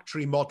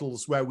factory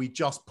models where we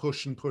just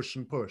push and push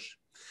and push.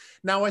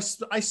 Now, I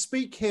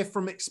speak here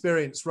from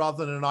experience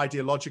rather than an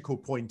ideological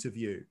point of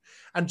view.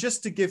 And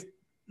just to give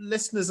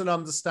listeners an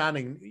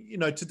understanding,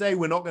 today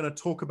we're not going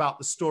to talk about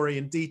the story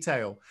in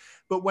detail,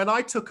 but when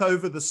I took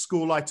over the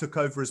school, I took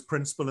over as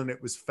principal and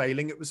it was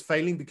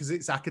failing because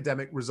its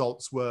academic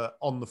results were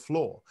on the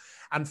floor.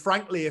 And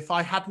frankly, if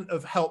I hadn't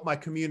have helped my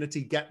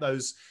community get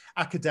those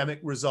academic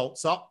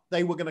results up,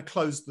 they were going to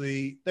close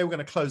the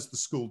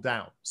school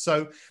down.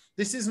 So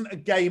this isn't a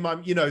game,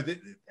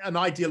 an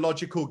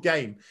ideological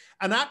game.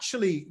 And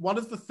actually, one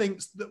of the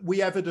things that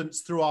we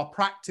evidenced through our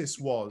practice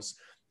was,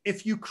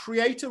 if you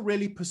create a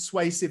really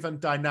persuasive and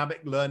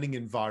dynamic learning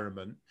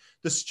environment,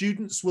 the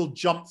students will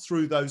jump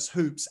through those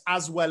hoops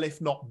as well,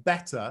 if not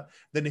better,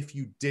 than if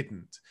you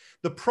didn't.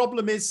 The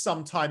problem is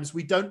sometimes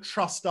we don't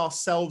trust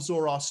ourselves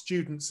or our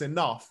students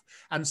enough.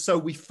 And so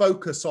we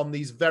focus on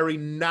these very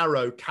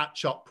narrow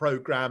catch-up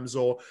programs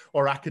or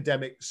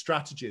academic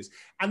strategies.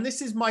 And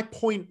this is my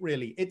point,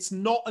 really. It's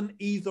not an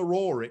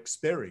either-or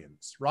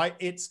experience, right?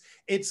 It's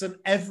an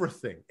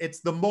everything. It's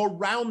the more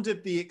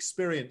rounded the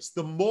experience,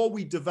 the more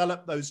we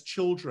develop those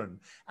children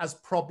as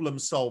problem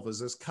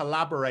solvers, as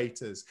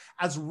collaborators,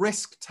 as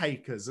risk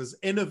takers, as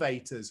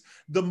innovators,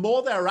 the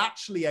more they're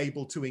actually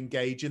able to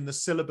engage in the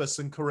syllabus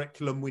and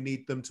curriculum we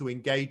need them to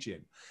engage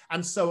in.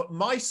 And so at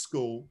my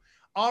school,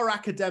 our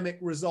academic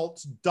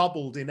results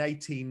doubled in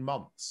 18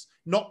 months,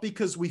 not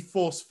because we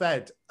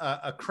force-fed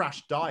a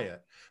crash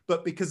diet,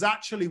 but because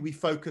actually we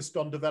focused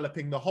on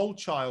developing the whole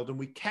child, and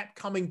we kept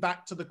coming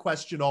back to the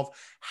question of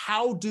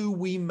how do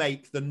we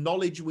make the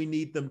knowledge we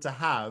need them to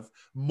have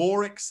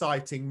more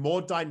exciting,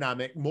 more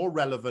dynamic, more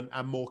relevant,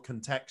 and more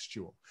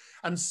contextual.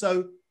 And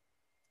so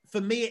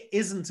for me, it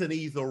isn't an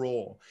either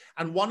or.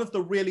 And one of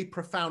the really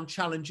profound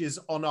challenges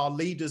on our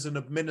leaders and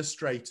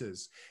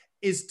administrators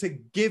is to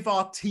give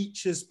our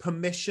teachers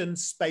permission,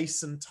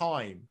 space, and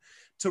time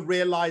to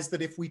realize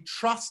that if we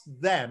trust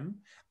them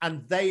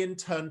and they in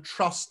turn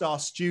trust our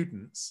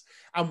students,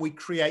 and we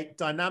create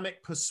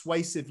dynamic,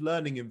 persuasive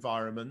learning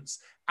environments,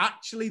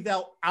 actually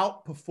they'll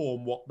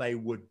outperform what they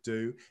would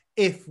do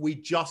if we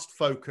just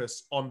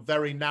focus on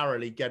very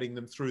narrowly getting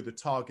them through the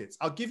targets.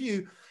 I'll give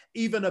you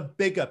even a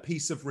bigger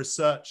piece of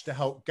research to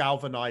help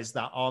galvanize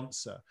that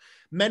answer.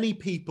 Many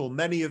people,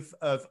 many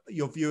of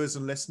your viewers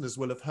and listeners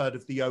will have heard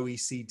of the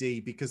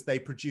OECD because they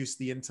produce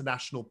the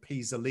international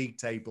PISA league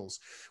tables,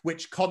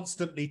 which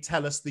constantly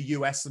tell us the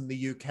US and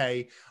the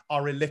UK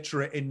are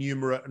illiterate,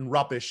 innumerate, and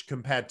rubbish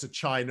compared to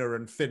China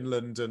and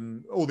Finland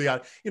and all the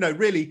other,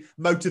 really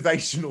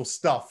motivational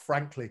stuff,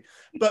 frankly.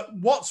 But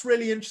what's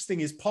really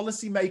interesting is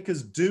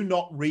policymakers do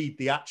not read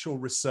the actual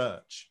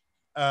research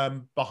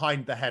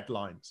behind the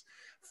headlines.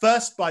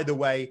 First, by the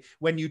way,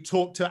 when you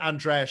talk to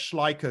Andreas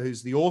Schleicher,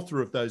 who's the author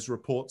of those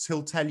reports,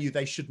 he'll tell you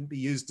they shouldn't be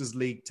used as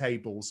league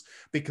tables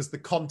because the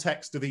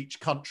context of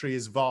each country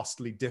is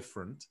vastly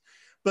different.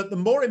 But the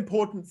more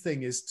important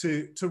thing is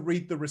to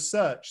read the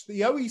research.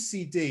 The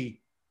OECD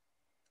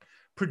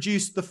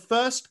produced the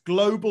first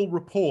global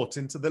report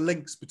into the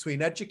links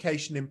between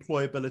education,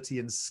 employability,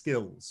 and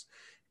skills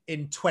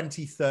in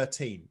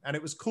 2013. And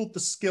it was called the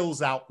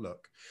Skills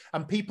Outlook.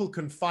 And people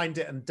can find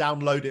it and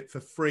download it for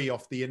free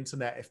off the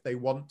internet if they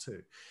want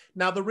to.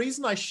 Now, the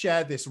reason I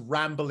share this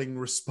rambling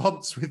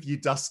response with you,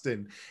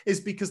 Dustin, is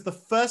because the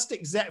first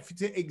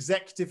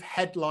executive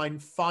headline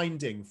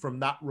finding from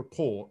that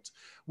report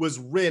was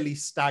really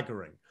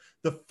staggering.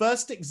 The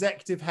first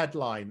executive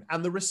headline,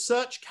 and the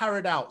research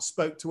carried out,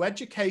 spoke to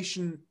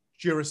education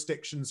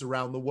jurisdictions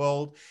around the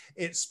world.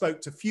 It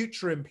spoke to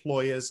future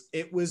employers.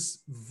 It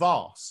was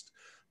vast.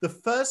 The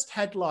first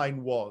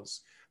headline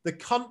was, the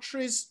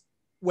countries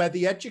where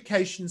the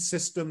education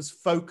systems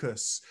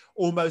focus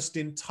almost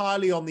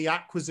entirely on the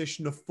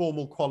acquisition of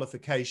formal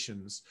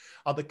qualifications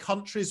are the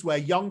countries where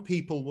young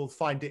people will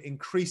find it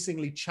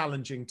increasingly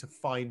challenging to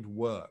find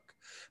work.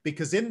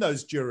 Because in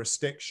those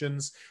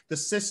jurisdictions, the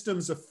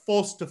systems are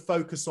forced to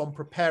focus on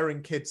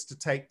preparing kids to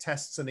take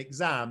tests and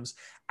exams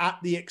at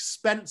the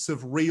expense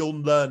of real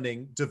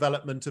learning,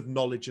 development of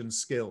knowledge and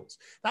skills.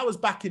 That was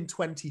back in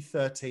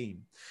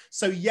 2013.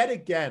 So yet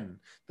again,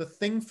 the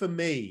thing for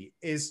me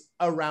is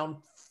around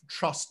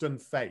trust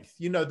and faith.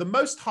 You know, the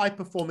most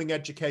high-performing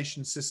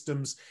education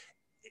systems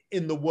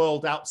in the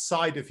world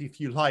outside of, if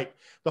you like,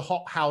 the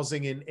hot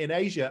housing in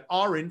Asia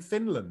are in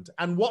Finland.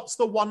 And what's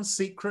the one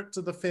secret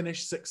to the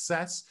Finnish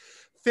success?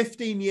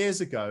 15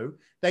 years ago,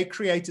 they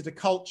created a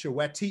culture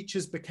where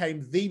teachers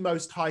became the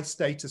most high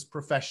status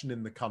profession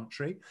in the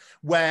country,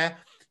 where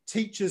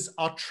teachers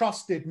are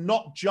trusted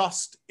not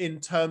just in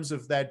terms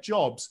of their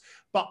jobs,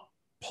 but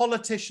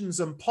politicians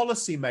and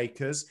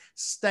policymakers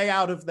stay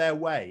out of their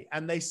way,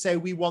 and they say,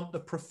 we want the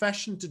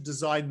profession to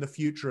design the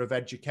future of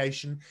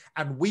education,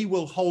 and we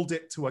will hold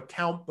it to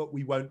account, but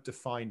we won't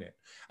define it.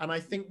 And I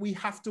think we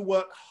have to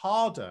work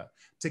harder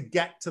to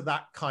get to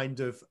that kind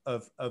of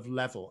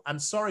level.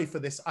 And sorry for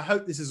this. I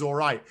hope this is all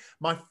right.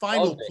 My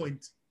final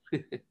point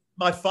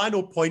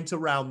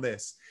around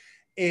this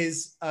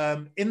is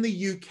in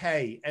the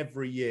UK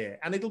every year,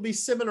 and it'll be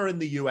similar in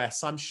the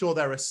US. I'm sure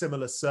there are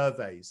similar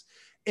surveys.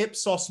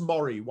 Ipsos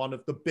Mori, one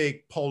of the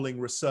big polling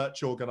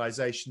research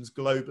organizations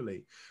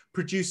globally,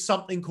 produced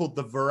something called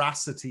the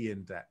Veracity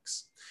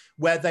Index,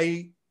 where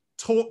they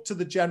talk to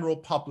the general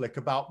public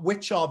about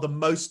which are the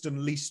most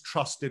and least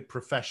trusted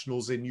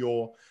professionals in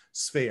your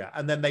sphere.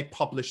 And then they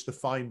publish the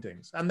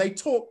findings. And they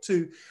talk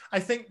to, I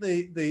think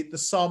the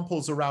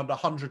samples around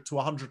 100 to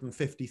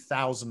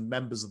 150,000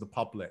 members of the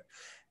public.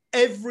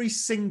 Every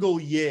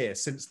single year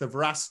since the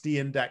Veracity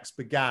Index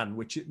began,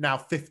 which is now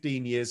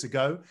 15 years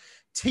ago,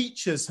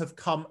 teachers have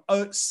come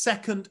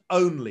second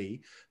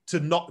only to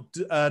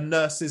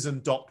nurses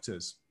and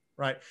doctors,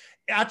 right?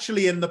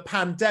 Actually, in the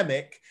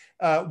pandemic,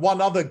 one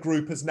other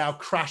group has now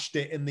crashed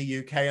it in the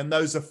UK, and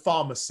those are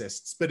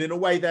pharmacists, but in a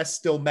way, they're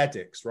still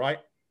medics, right?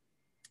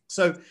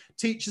 So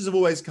teachers have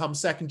always come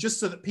second, just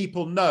so that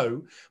people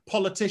know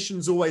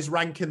politicians always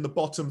rank in the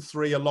bottom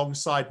three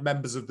alongside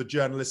members of the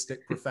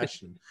journalistic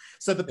profession.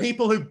 So the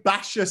people who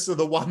bash us are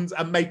the ones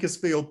and make us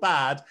feel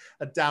bad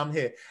are down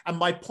here. And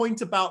my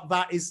point about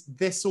that is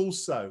this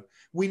also.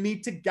 We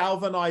need to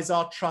galvanize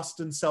our trust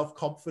and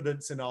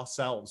self-confidence in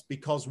ourselves,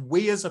 because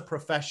we as a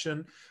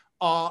profession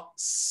are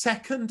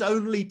second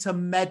only to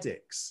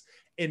medics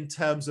in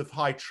terms of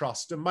high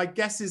trust. And my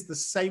guess is the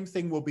same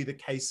thing will be the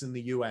case in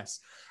the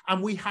US.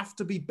 And we have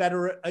to be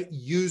better at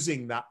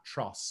using that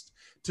trust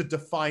to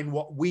define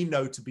what we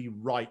know to be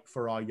right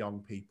for our young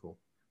people.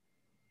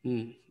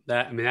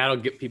 That'll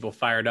get people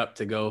fired up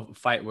to go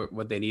fight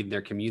what they need in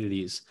their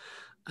communities.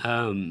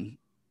 The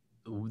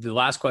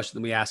last question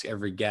that we ask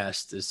every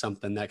guest is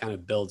something that kind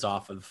of builds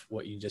off of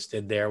what you just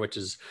did there, which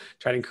is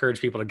try to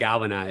encourage people to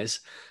galvanize.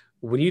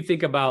 When you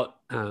think about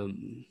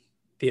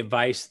the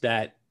advice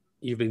that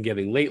you've been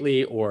giving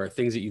lately, or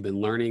things that you've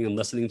been learning and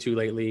listening to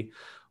lately,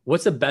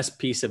 what's the best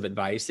piece of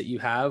advice that you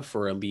have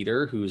for a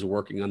leader who's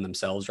working on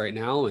themselves right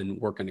now and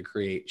working to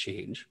create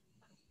change?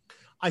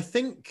 I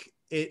think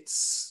it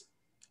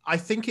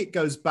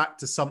goes back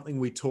to something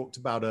we talked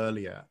about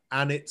earlier,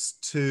 and it's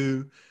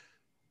to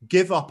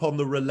give up on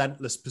the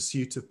relentless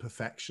pursuit of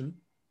perfection,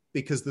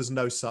 because there's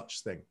no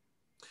such thing.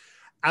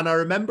 And I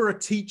remember a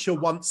teacher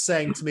once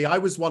saying to me, I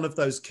was one of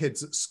those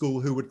kids at school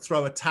who would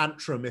throw a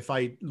tantrum if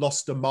I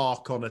lost a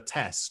mark on a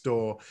test,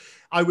 or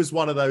I was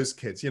one of those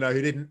kids, who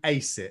didn't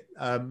ace it.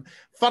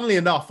 Funnily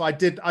enough, I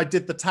did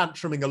the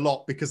tantruming a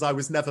lot because I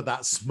was never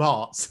that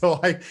smart. So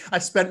I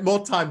spent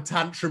more time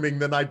tantruming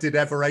than I did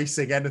ever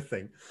acing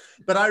anything.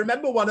 But I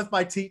remember one of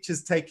my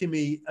teachers taking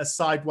me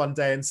aside one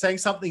day and saying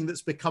something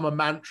that's become a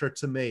mantra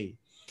to me.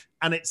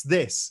 And it's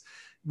this: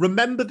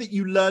 remember that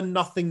you learn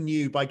nothing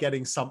new by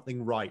getting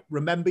something right.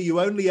 Remember, you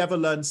only ever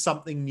learn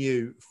something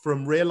new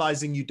from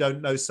realizing you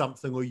don't know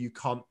something or you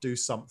can't do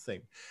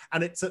something.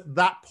 And it's at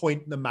that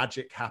point the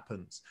magic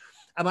happens.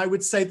 And I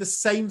would say the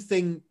same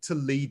thing to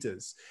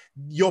leaders.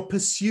 Your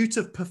pursuit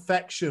of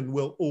perfection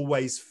will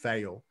always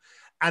fail.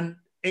 And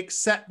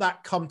accept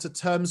that, come to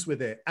terms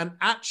with it, and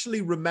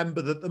actually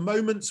remember that the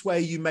moments where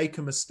you make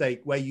a mistake,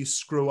 where you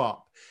screw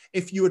up,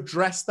 if you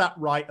address that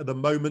right, are the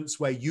moments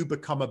where you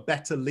become a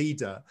better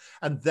leader,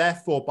 and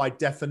therefore, by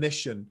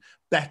definition,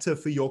 better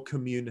for your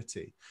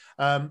community.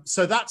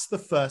 So that's the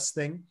first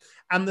thing.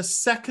 And the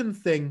second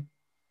thing,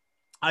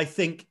 I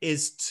think,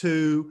 is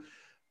to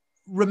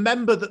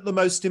remember that the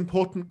most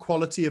important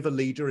quality of a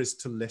leader is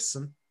to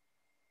listen.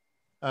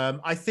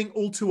 I think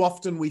all too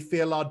often we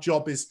feel our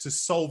job is to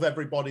solve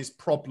everybody's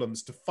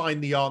problems, to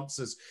find the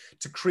answers,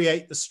 to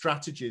create the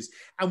strategies,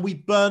 and we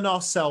burn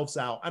ourselves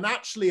out. And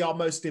actually, our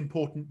most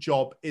important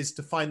job is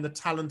to find the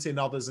talent in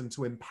others and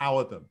to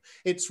empower them.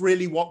 It's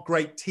really what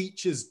great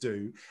teachers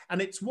do.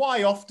 And it's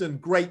why often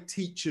great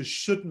teachers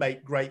should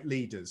make great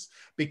leaders,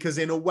 because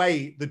in a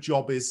way, the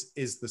job is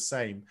the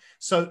same.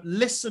 So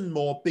listen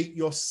more, beat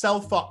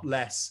yourself up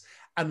less,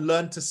 and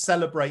learn to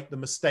celebrate the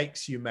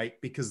mistakes you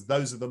make, because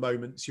those are the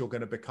moments you're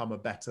going to become a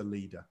better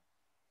leader.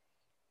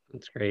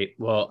 That's great.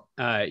 Well,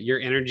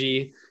 your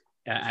energy,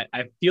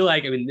 I feel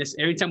like, I mean, this,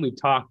 every time we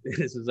talk,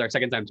 this is our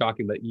second time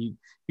talking, but you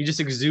just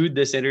exude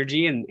this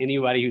energy, and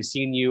anybody who's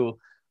seen you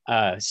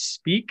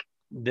speak,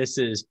 this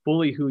is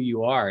fully who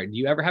you are. Do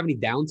you ever have any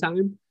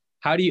downtime?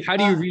 How do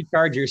you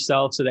recharge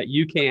yourself so that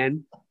you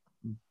can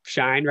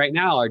shine right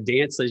now or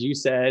dance, as you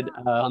said,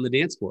 on the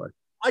dance floor?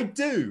 I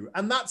do.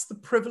 And that's the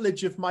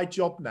privilege of my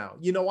job now.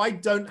 You know, I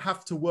don't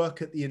have to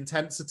work at the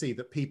intensity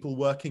that people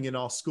working in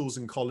our schools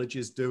and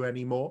colleges do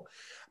anymore.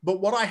 But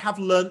what I have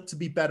learned to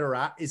be better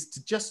at is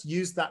to just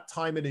use that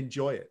time and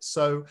enjoy it.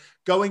 So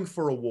going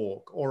for a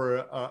walk or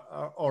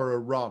a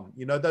run,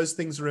 you know, those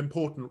things are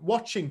important.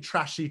 Watching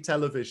trashy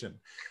television.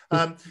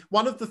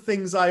 One of the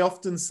things I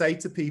often say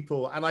to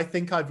people, and I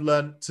think I've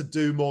learned to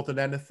do more than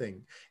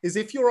anything, is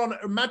if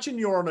imagine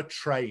you're on a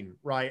train,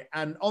 right?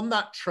 And on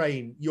that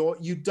train,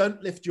 you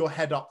don't lift your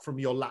head up from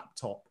your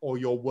laptop or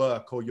your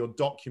work or your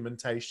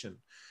documentation.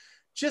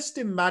 Just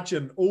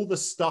imagine all the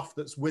stuff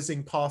that's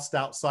whizzing past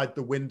outside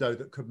the window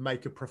that could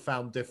make a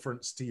profound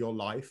difference to your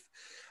life.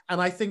 And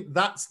I think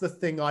that's the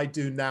thing I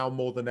do now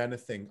more than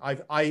anything.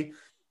 I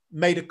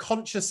made a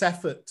conscious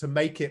effort to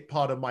make it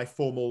part of my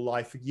formal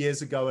life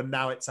years ago, and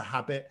now it's a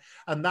habit.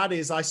 And that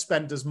is, I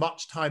spend as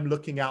much time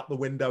looking out the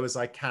window as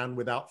I can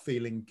without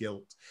feeling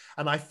guilt.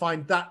 And I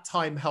find that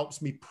time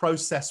helps me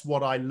process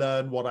what I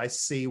learn, what I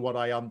see, what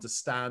I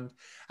understand,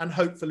 and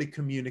hopefully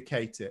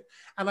communicate it.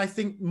 And I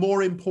think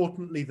more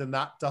importantly than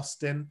that,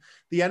 Dustin,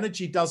 the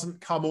energy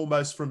doesn't come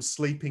almost from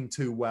sleeping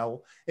too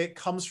well. It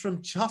comes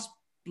from just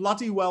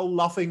bloody well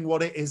loving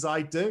what it is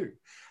I do.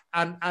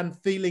 And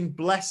feeling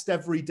blessed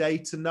every day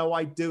to know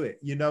I do it,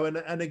 you know,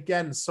 and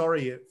again,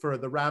 sorry for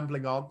the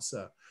rambling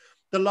answer.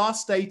 The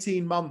last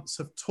 18 months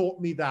have taught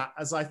me that,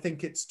 as I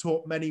think it's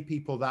taught many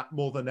people that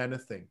more than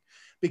anything,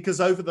 because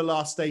over the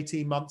last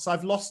 18 months,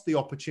 I've lost the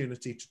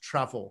opportunity to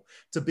travel,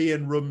 to be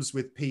in rooms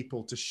with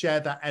people, to share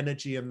that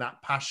energy and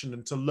that passion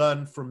and to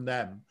learn from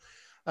them.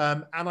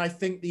 And I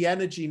think the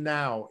energy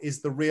now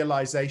is the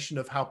realization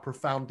of how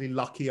profoundly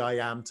lucky I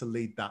am to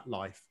lead that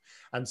life.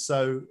 And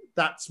so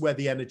that's where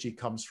the energy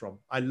comes from.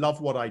 I love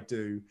what I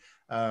do.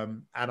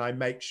 And I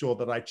make sure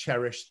that I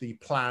cherish the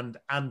planned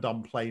and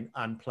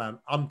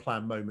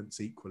unplanned moments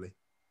equally.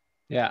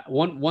 Yeah.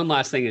 One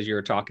last thing as you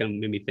were talking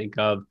made me think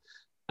of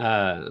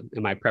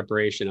in my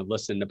preparation of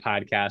listening to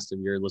podcasts, of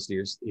your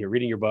listeners,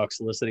 reading your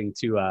books, listening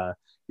to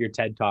your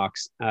TED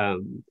Talks.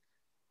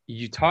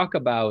 You talk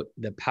about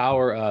the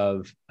power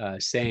of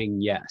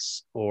saying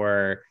yes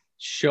or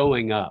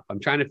showing up. I'm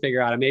trying to figure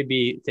out, I may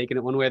be taking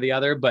it one way or the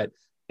other, but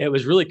it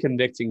was really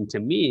convicting to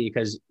me,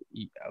 because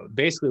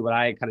basically what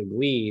I kind of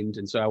gleaned,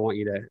 and so I want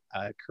you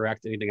to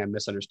correct anything I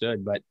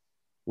misunderstood, but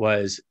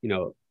was, you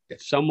know,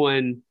 if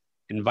someone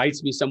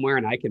invites me somewhere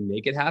and I can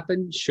make it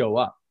happen, show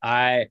up.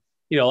 A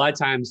lot of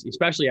times,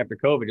 especially after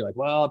COVID, you're like,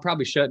 well, I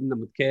probably shouldn't.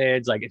 I'm with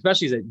kids, like,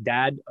 especially as a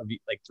dad of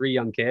like 3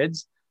 young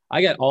kids,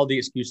 I got all the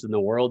excuses in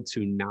the world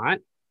to not.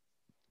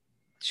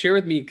 Share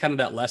with me kind of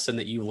that lesson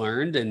that you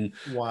learned, and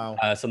wow,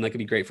 something that could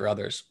be great for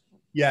others.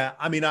 Yeah,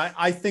 I mean,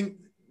 I think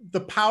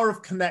the power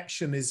of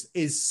connection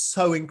is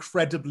so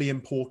incredibly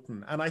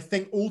important. And I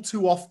think all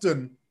too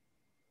often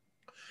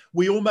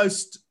we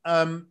almost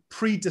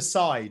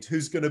pre-decide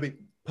who's going to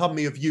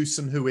be of use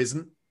and who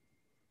isn't.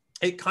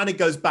 It kind of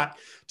goes back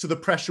to the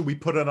pressure we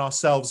put on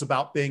ourselves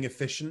about being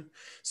efficient.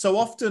 So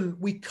often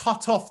we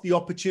cut off the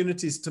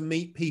opportunities to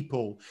meet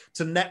people,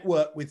 to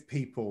network with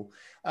people,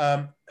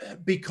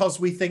 because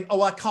we think,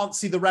 oh, I can't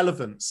see the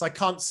relevance. I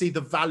can't see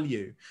the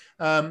value.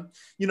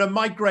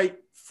 My great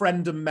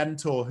friend and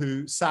mentor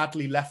who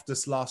sadly left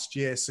us last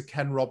year, Sir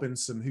Ken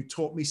Robinson, who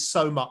taught me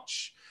so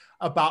much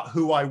about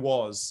who I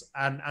was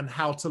and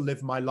how to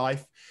live my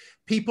life.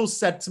 People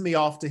said to me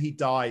after he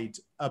died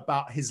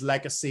about his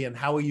legacy and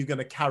how are you going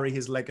to carry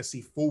his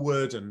legacy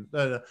forward? And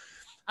there are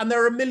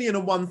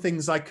 1,000,001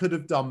 things I could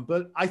have done.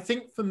 But I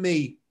think for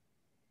me,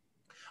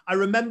 I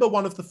remember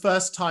one of the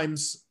first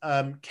times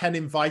Ken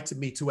invited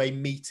me to a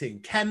meeting.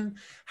 Ken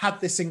had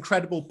this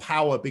incredible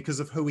power because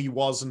of who he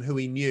was and who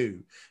he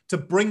knew to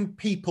bring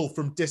people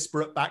from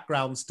disparate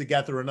backgrounds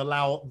together and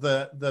allow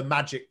the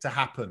magic to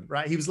happen,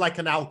 right? He was like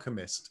an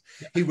alchemist.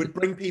 He would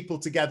bring people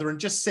together and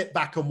just sit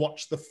back and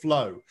watch the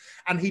flow.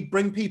 And he'd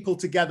bring people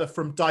together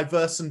from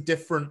diverse and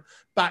different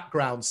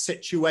backgrounds,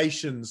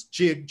 situations,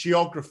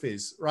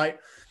 geographies, right?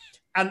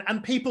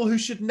 And people who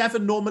should never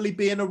normally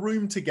be in a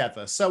room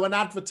together. So an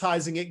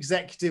advertising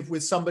executive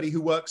with somebody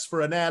who works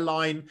for an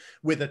airline,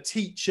 with a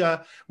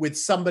teacher, with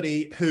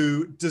somebody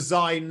who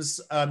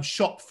designs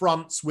shop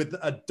fronts, with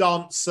a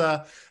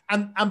dancer,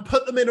 and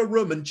put them in a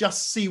room and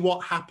just see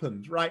what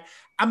happened, right?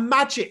 And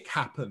magic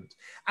happened.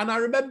 And I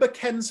remember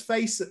Ken's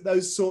face at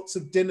those sorts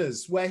of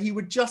dinners where he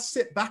would just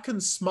sit back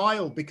and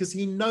smile because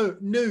he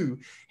knew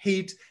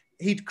he'd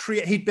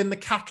been the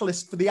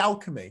catalyst for the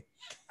alchemy.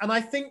 And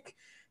I think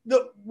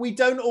that we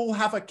don't all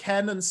have a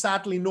Ken, and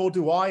sadly, nor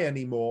do I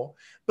anymore.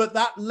 But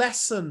that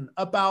lesson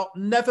about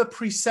never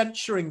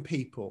pre-censuring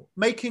people,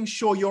 making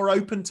sure you're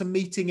open to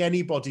meeting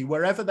anybody,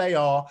 wherever they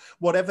are,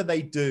 whatever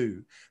they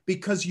do,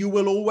 because you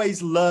will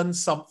always learn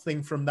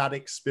something from that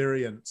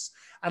experience.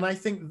 And I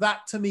think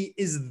that to me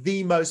is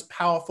the most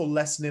powerful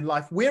lesson in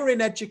life. We're in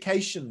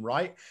education,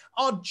 right?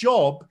 Our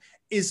job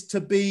is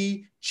to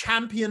be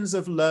champions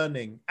of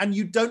learning. And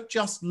you don't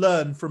just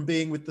learn from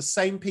being with the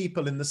same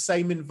people in the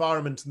same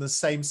environment in the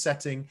same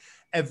setting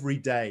every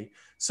day.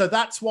 So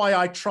that's why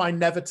I try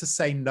never to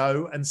say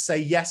no and say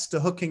yes to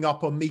hooking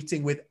up or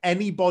meeting with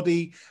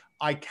anybody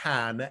I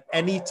can at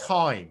any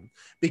time,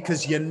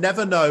 because you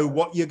never know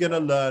what you're going to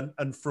learn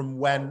and from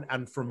when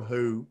and from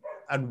who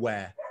and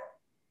where.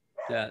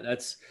 Yeah,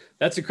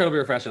 that's incredibly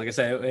refreshing. Like I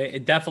said,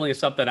 it definitely is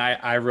something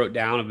I wrote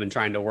down. I've been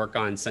trying to work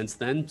on since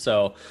then.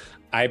 So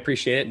I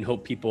appreciate it and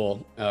hope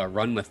people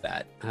run with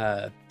that.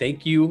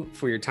 Thank you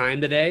for your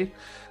time today.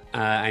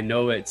 I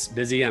know it's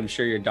busy. I'm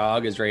sure your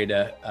dog is ready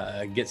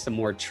to get some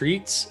more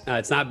treats.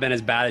 It's not been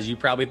as bad as you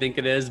probably think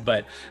it is,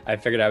 but I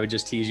figured I would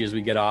just tease you as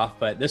we get off.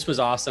 But this was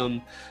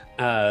awesome.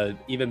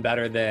 Even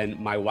better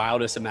than my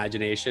wildest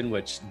imagination,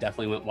 which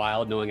definitely went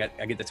wild knowing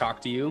I get to talk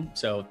to you.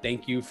 So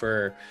thank you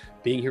for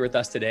being here with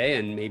us today.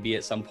 And maybe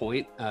at some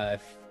point,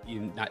 if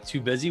you're not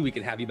too busy, we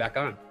can have you back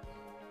on.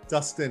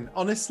 Dustin,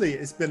 honestly,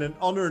 it's been an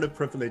honor and a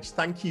privilege.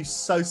 Thank you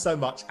so, so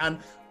much. And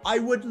I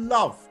would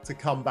love to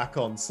come back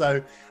on.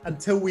 So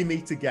until we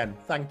meet again,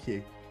 thank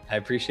you. I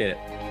appreciate it.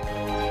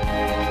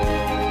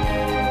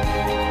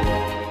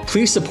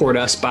 Please support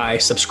us by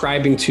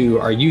subscribing to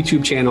our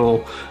YouTube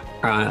channel,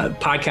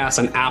 podcast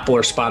on Apple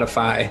or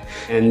Spotify,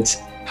 and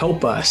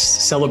help us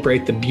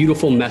celebrate the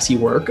beautiful, messy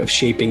work of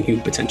shaping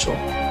human potential.